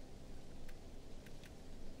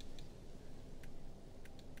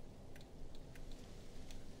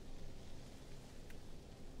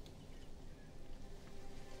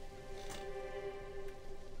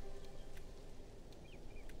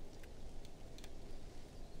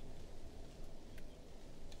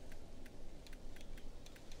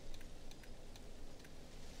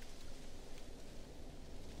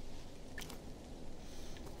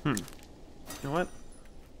 You know what?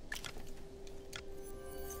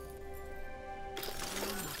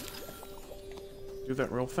 Do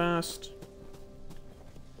that real fast.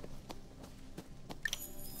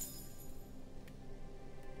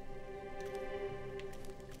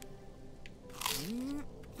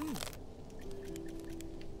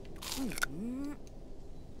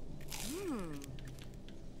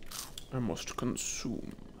 I must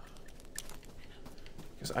consume.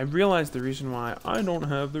 Because I realize the reason why I don't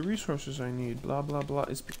have the resources I need, blah blah blah,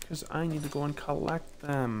 is because I need to go and collect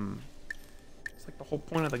them. It's like the whole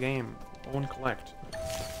point of the game. Go and collect.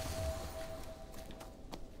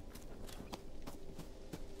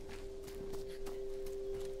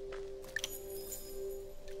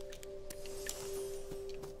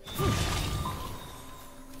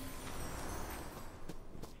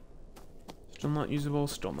 Still not usable,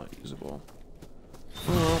 still not usable.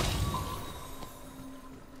 Well.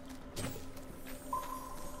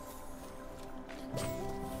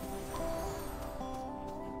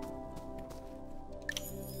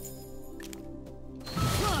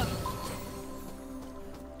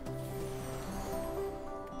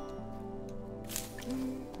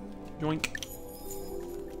 Yoink.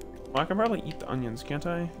 Well, I can probably eat the onions, can't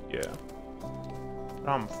I? Yeah. But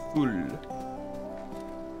I'm full.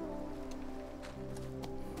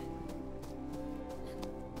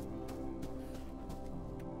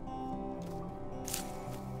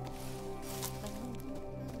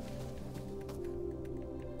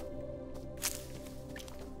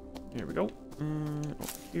 Here we go. Over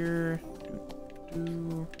here.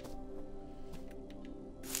 Do.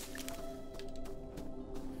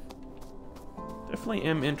 Definitely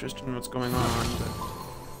am interested in what's going on, but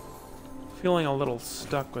feeling a little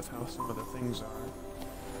stuck with how some of the things are.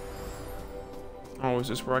 Oh, is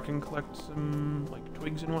this where I can collect some, like,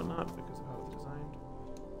 twigs and whatnot because of how it's designed?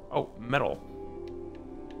 Oh, metal.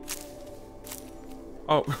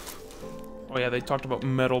 Oh. Oh yeah, they talked about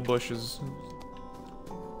metal bushes.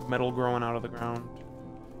 Metal growing out of the ground.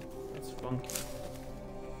 That's funky.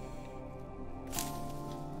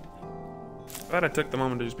 Glad I took the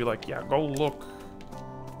moment to just be like, yeah, go look.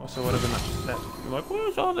 Also would have been upset. You're like,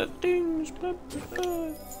 where's all the things? Blah, blah,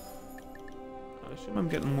 blah. I assume I'm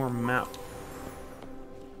getting more map.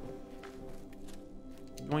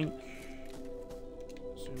 Yoink.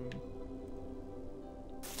 Assume.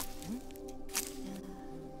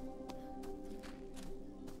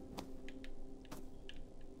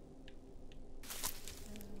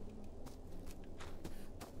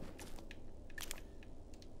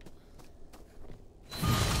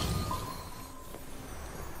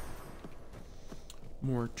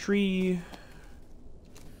 More tree.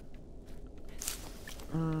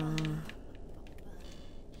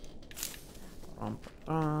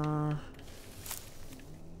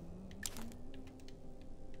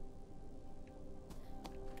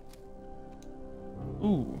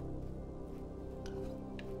 Ooh.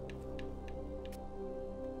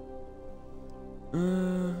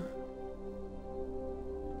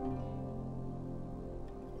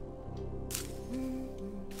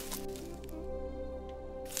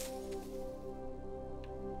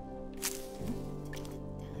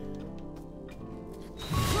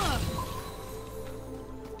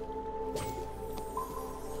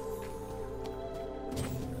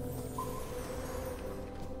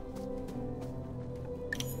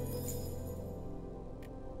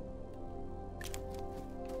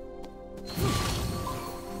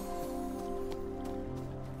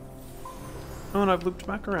 Oh, and I've looped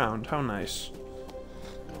back around. How nice.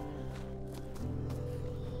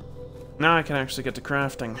 Now I can actually get to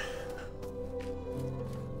crafting.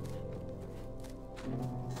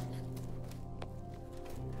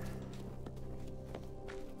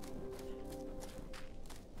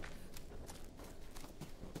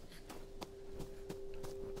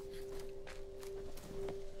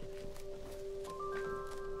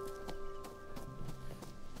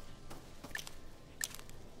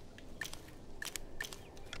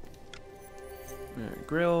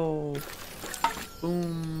 Grill.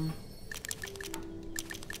 Boom.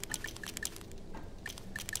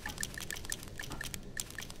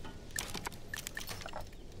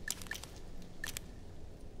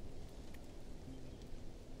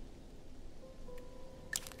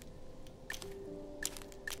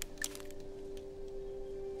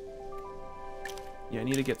 Yeah, I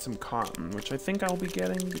need to get some cotton, which I think I'll be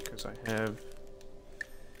getting because I have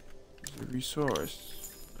the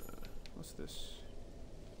resource. What's this?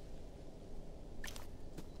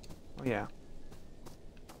 Oh, yeah.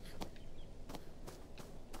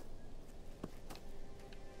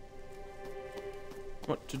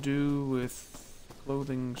 What to do with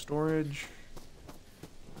clothing storage?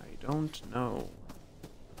 I don't know.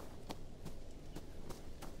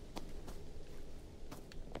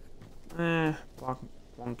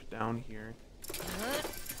 Plonk down here.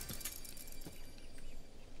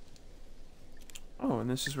 Oh, and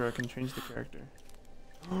this is where I can change the character.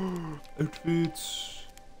 Outfits!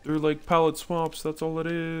 They're like palette swaps, that's all it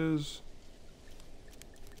is.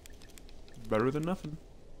 Better than nothing.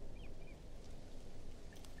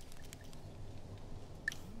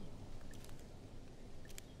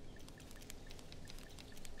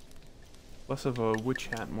 Less of a witch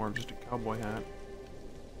hat, more of just a cowboy hat.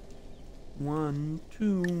 1,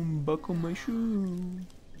 2, buckle my shoe.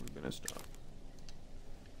 We're gonna stop.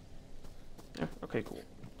 Yeah, okay, cool.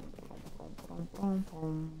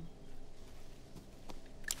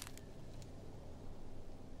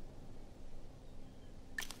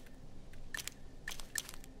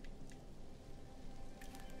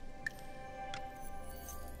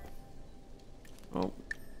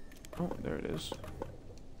 Oh, there it is.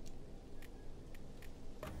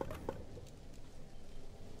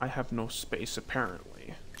 I have no space,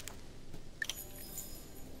 apparently.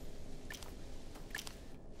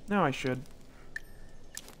 Now I should.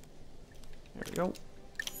 There we go.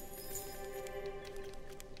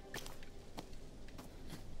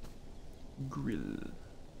 Grill.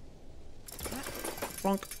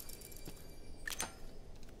 Bonk.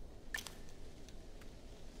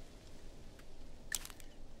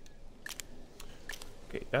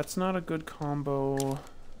 Okay, that's not a good combo.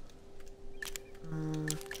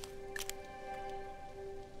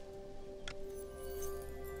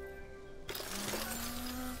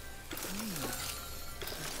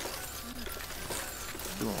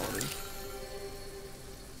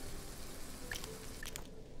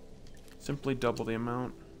 Simply double the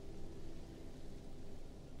amount.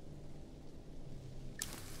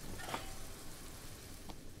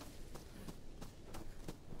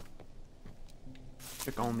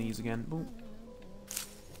 Check on these again. Boom.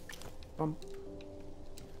 Bump.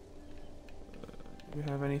 Do you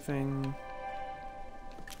have anything?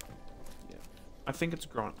 Yeah. I think it's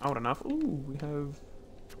grown out enough. Ooh, we have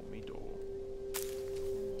tomato.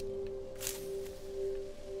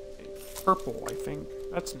 Okay, purple, I think.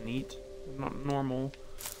 That's neat. Not normal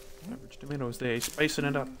average tomatoes. They spicing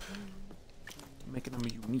it up, making them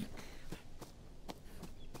unique.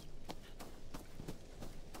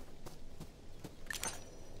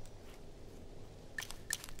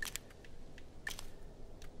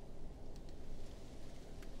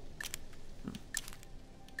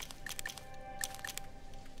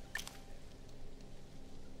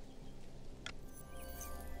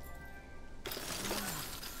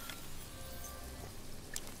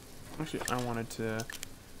 Actually, I wanted to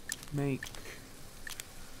make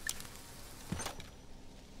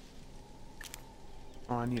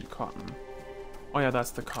Oh, I need cotton. Oh yeah,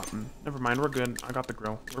 that's the cotton. Never mind, we're good. I got the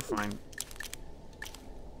grill. We're fine.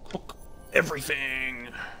 Cook everything!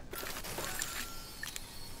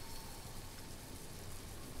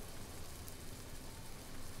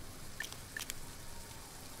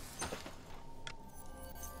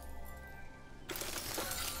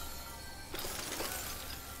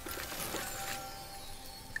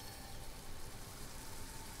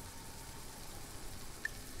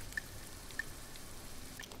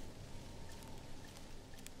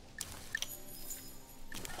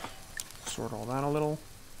 Sort all that a little.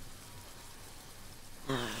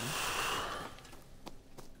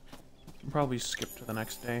 Probably skip to the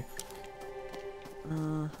next day.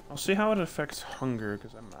 I'll see how it affects hunger,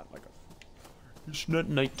 because I'm not like a... It's not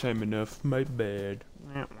nighttime enough, my bad.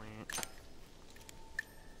 I've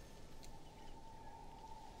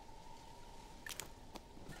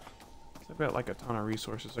got like a ton of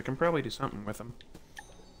resources. I can probably do something with them.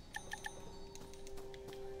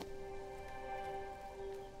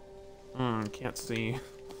 Can't see.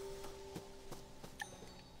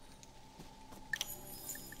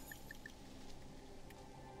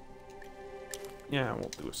 Yeah, we'll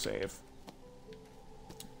do a save.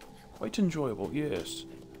 Quite enjoyable, yes.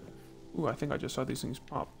 Ooh, I think I just saw these things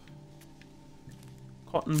pop.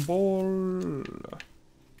 Cotton ball.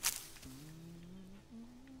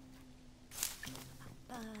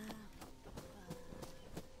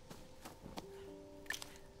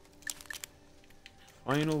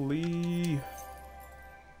 Finally.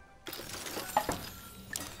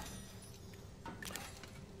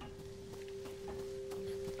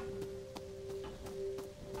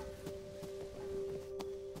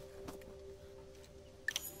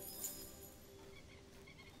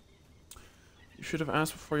 You should have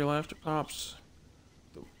asked before you left, Pops.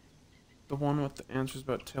 The one with the answers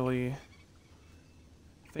about Tilly.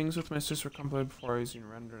 Things with my sister were complicated before I was even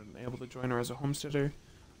rendered and able to join her as a homesteader.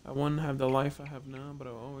 I wouldn't have the life I have now, but I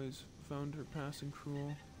always found her passing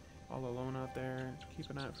cruel, all alone out there. Keep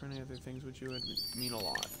an eye out for any other things which you would mean a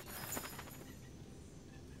lot.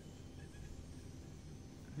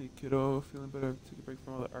 Hey kiddo, feeling better? Take a break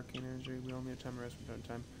from all the arcane energy. We all need time to rest from time to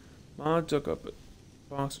time. Ma took up a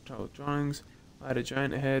box of childhood drawings. I had a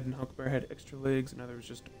giant head and Huckleberry had extra legs, and other was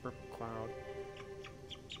just a purple cloud.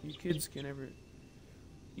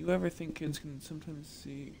 You ever think kids can sometimes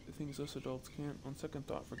see the things us adults can't? On second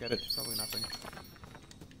thought, forget it. Probably nothing.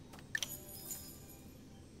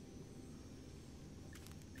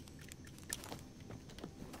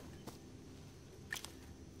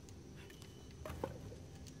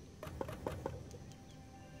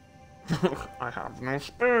 I have no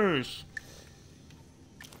space.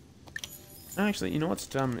 Actually, you know what's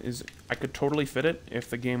dumb is I could totally fit it if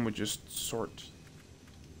the game would just sort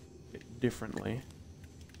it differently.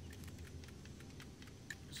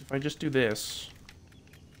 Because if I just do this,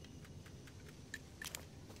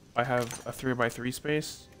 I have a 3x3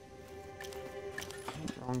 space.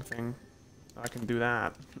 Wrong thing. I can do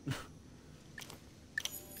that.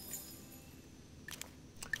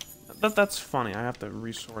 That's funny. I have to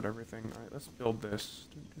resort everything. Alright, let's build this.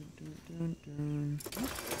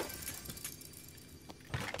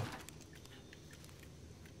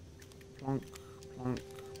 Plonk, plonk, plonk.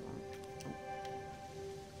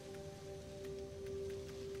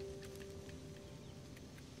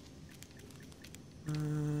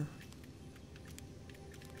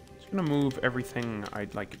 Just gonna move everything I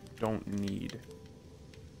don't need.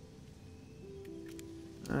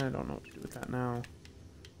 I don't know what to do with that now.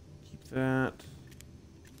 Keep that.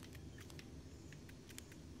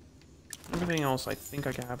 Everything else I think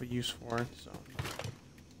I can have a use for, so.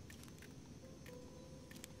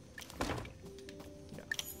 Yeah.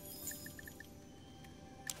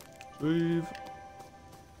 Save.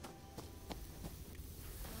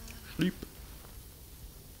 Sleep.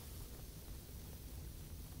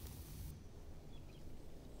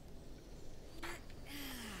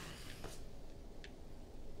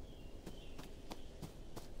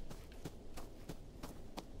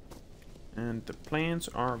 And the plants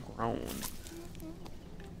are grown.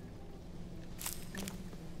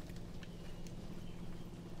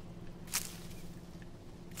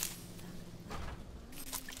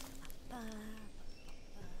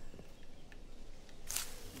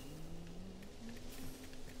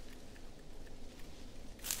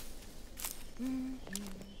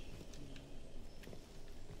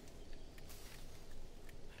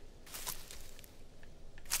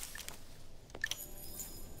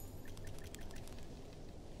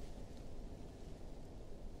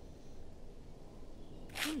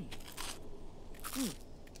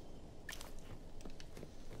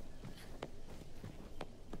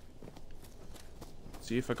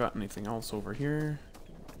 See if I got anything else over here.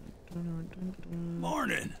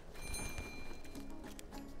 Morning.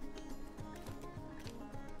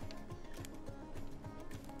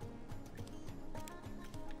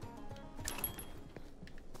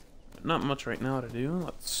 Not much right now to do.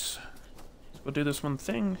 Let's go do this one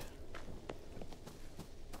thing.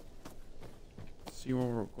 See where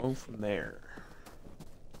we'll go from there.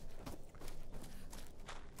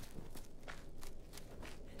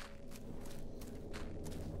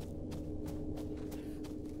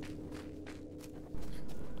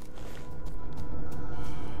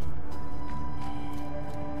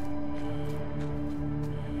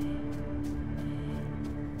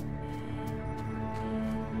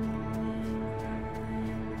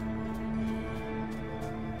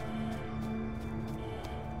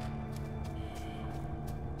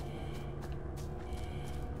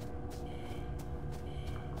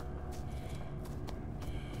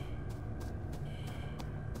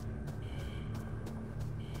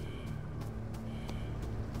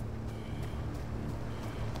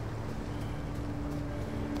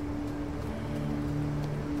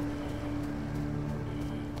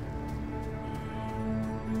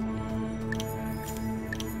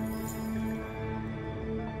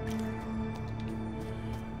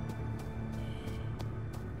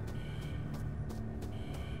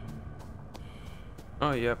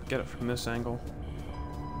 Oh, yep, get it from this angle.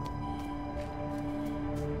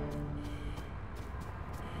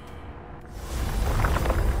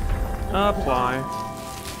 Apply.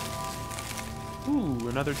 Ooh,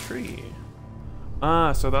 another tree.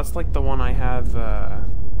 Ah, so that's like the one I have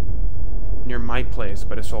near my place,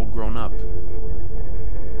 but it's all grown up.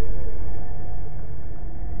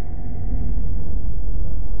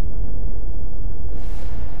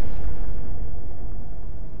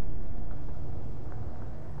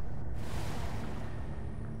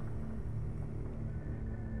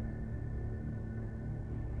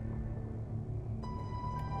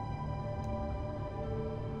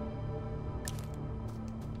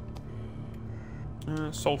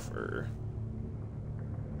 Sulfur.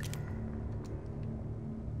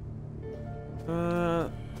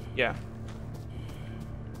 Yeah.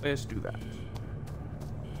 Let's do that.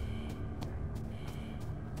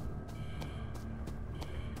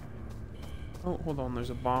 Oh, hold on, there's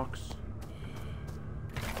a box.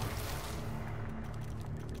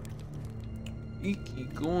 Icky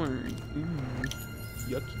corn.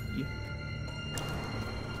 Yucky.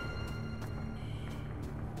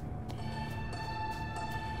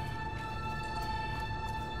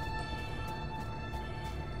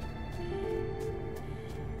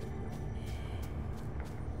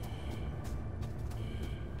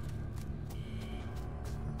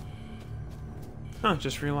 Huh,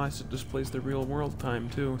 just realized it displays the real world time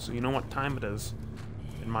too, so you know what time it is.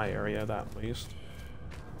 In my area, that at least.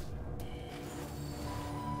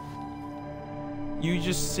 You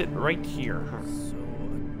just sit right here, huh? So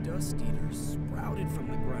a dust eater sprouted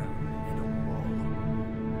from the ground in a wall.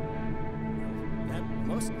 That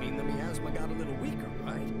must mean the miasma got a little weaker,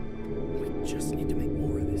 right? We just need to make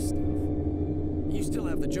more of this stuff. You still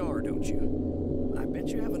have the jar, don't you? I bet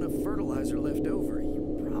you have enough fertilizer left over.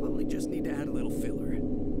 You probably just need to add a little filler.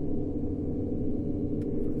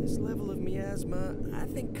 For this level of miasma, I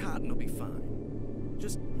think cotton will be fine.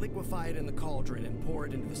 Just liquefy it in the cauldron and pour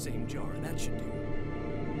it into the same jar. That should do.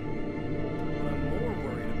 What I'm more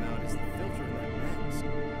worried about is the filter in that mask.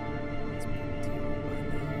 It's pretty old by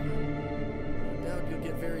now. I doubt you'll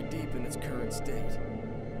get very deep in its current state.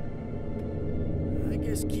 I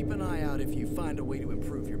guess keep an eye out if you find a way to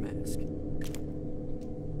improve your mask.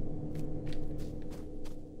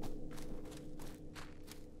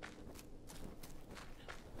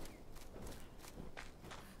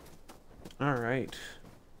 Alright.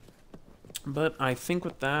 But I think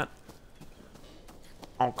with that,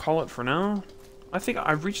 I'll call it for now. I think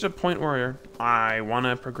I've reached a point where I want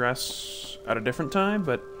to progress at a different time,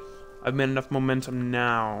 but I've made enough momentum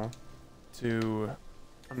now to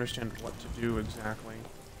understand what to do exactly.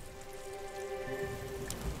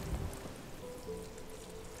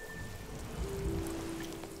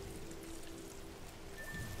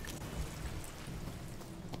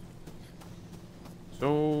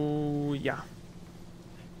 So, yeah.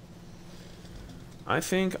 I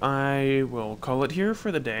think I will call it here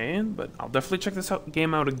for the day, but I'll definitely check this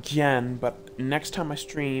game out again, but next time I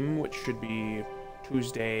stream, which should be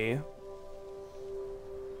Tuesday,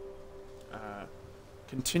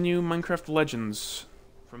 continue Minecraft Legends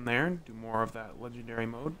from there, do more of that legendary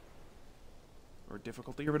mode, or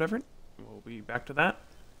difficulty or whatever. We'll be back to that.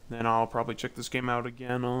 Then I'll probably check this game out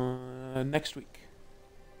again next week.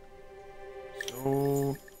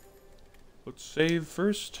 So, let's save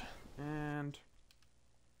first, and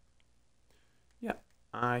yeah,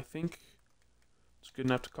 I think it's good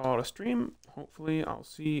enough to call it a stream. Hopefully I'll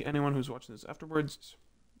see anyone who's watching this afterwards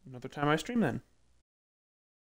another time I stream then.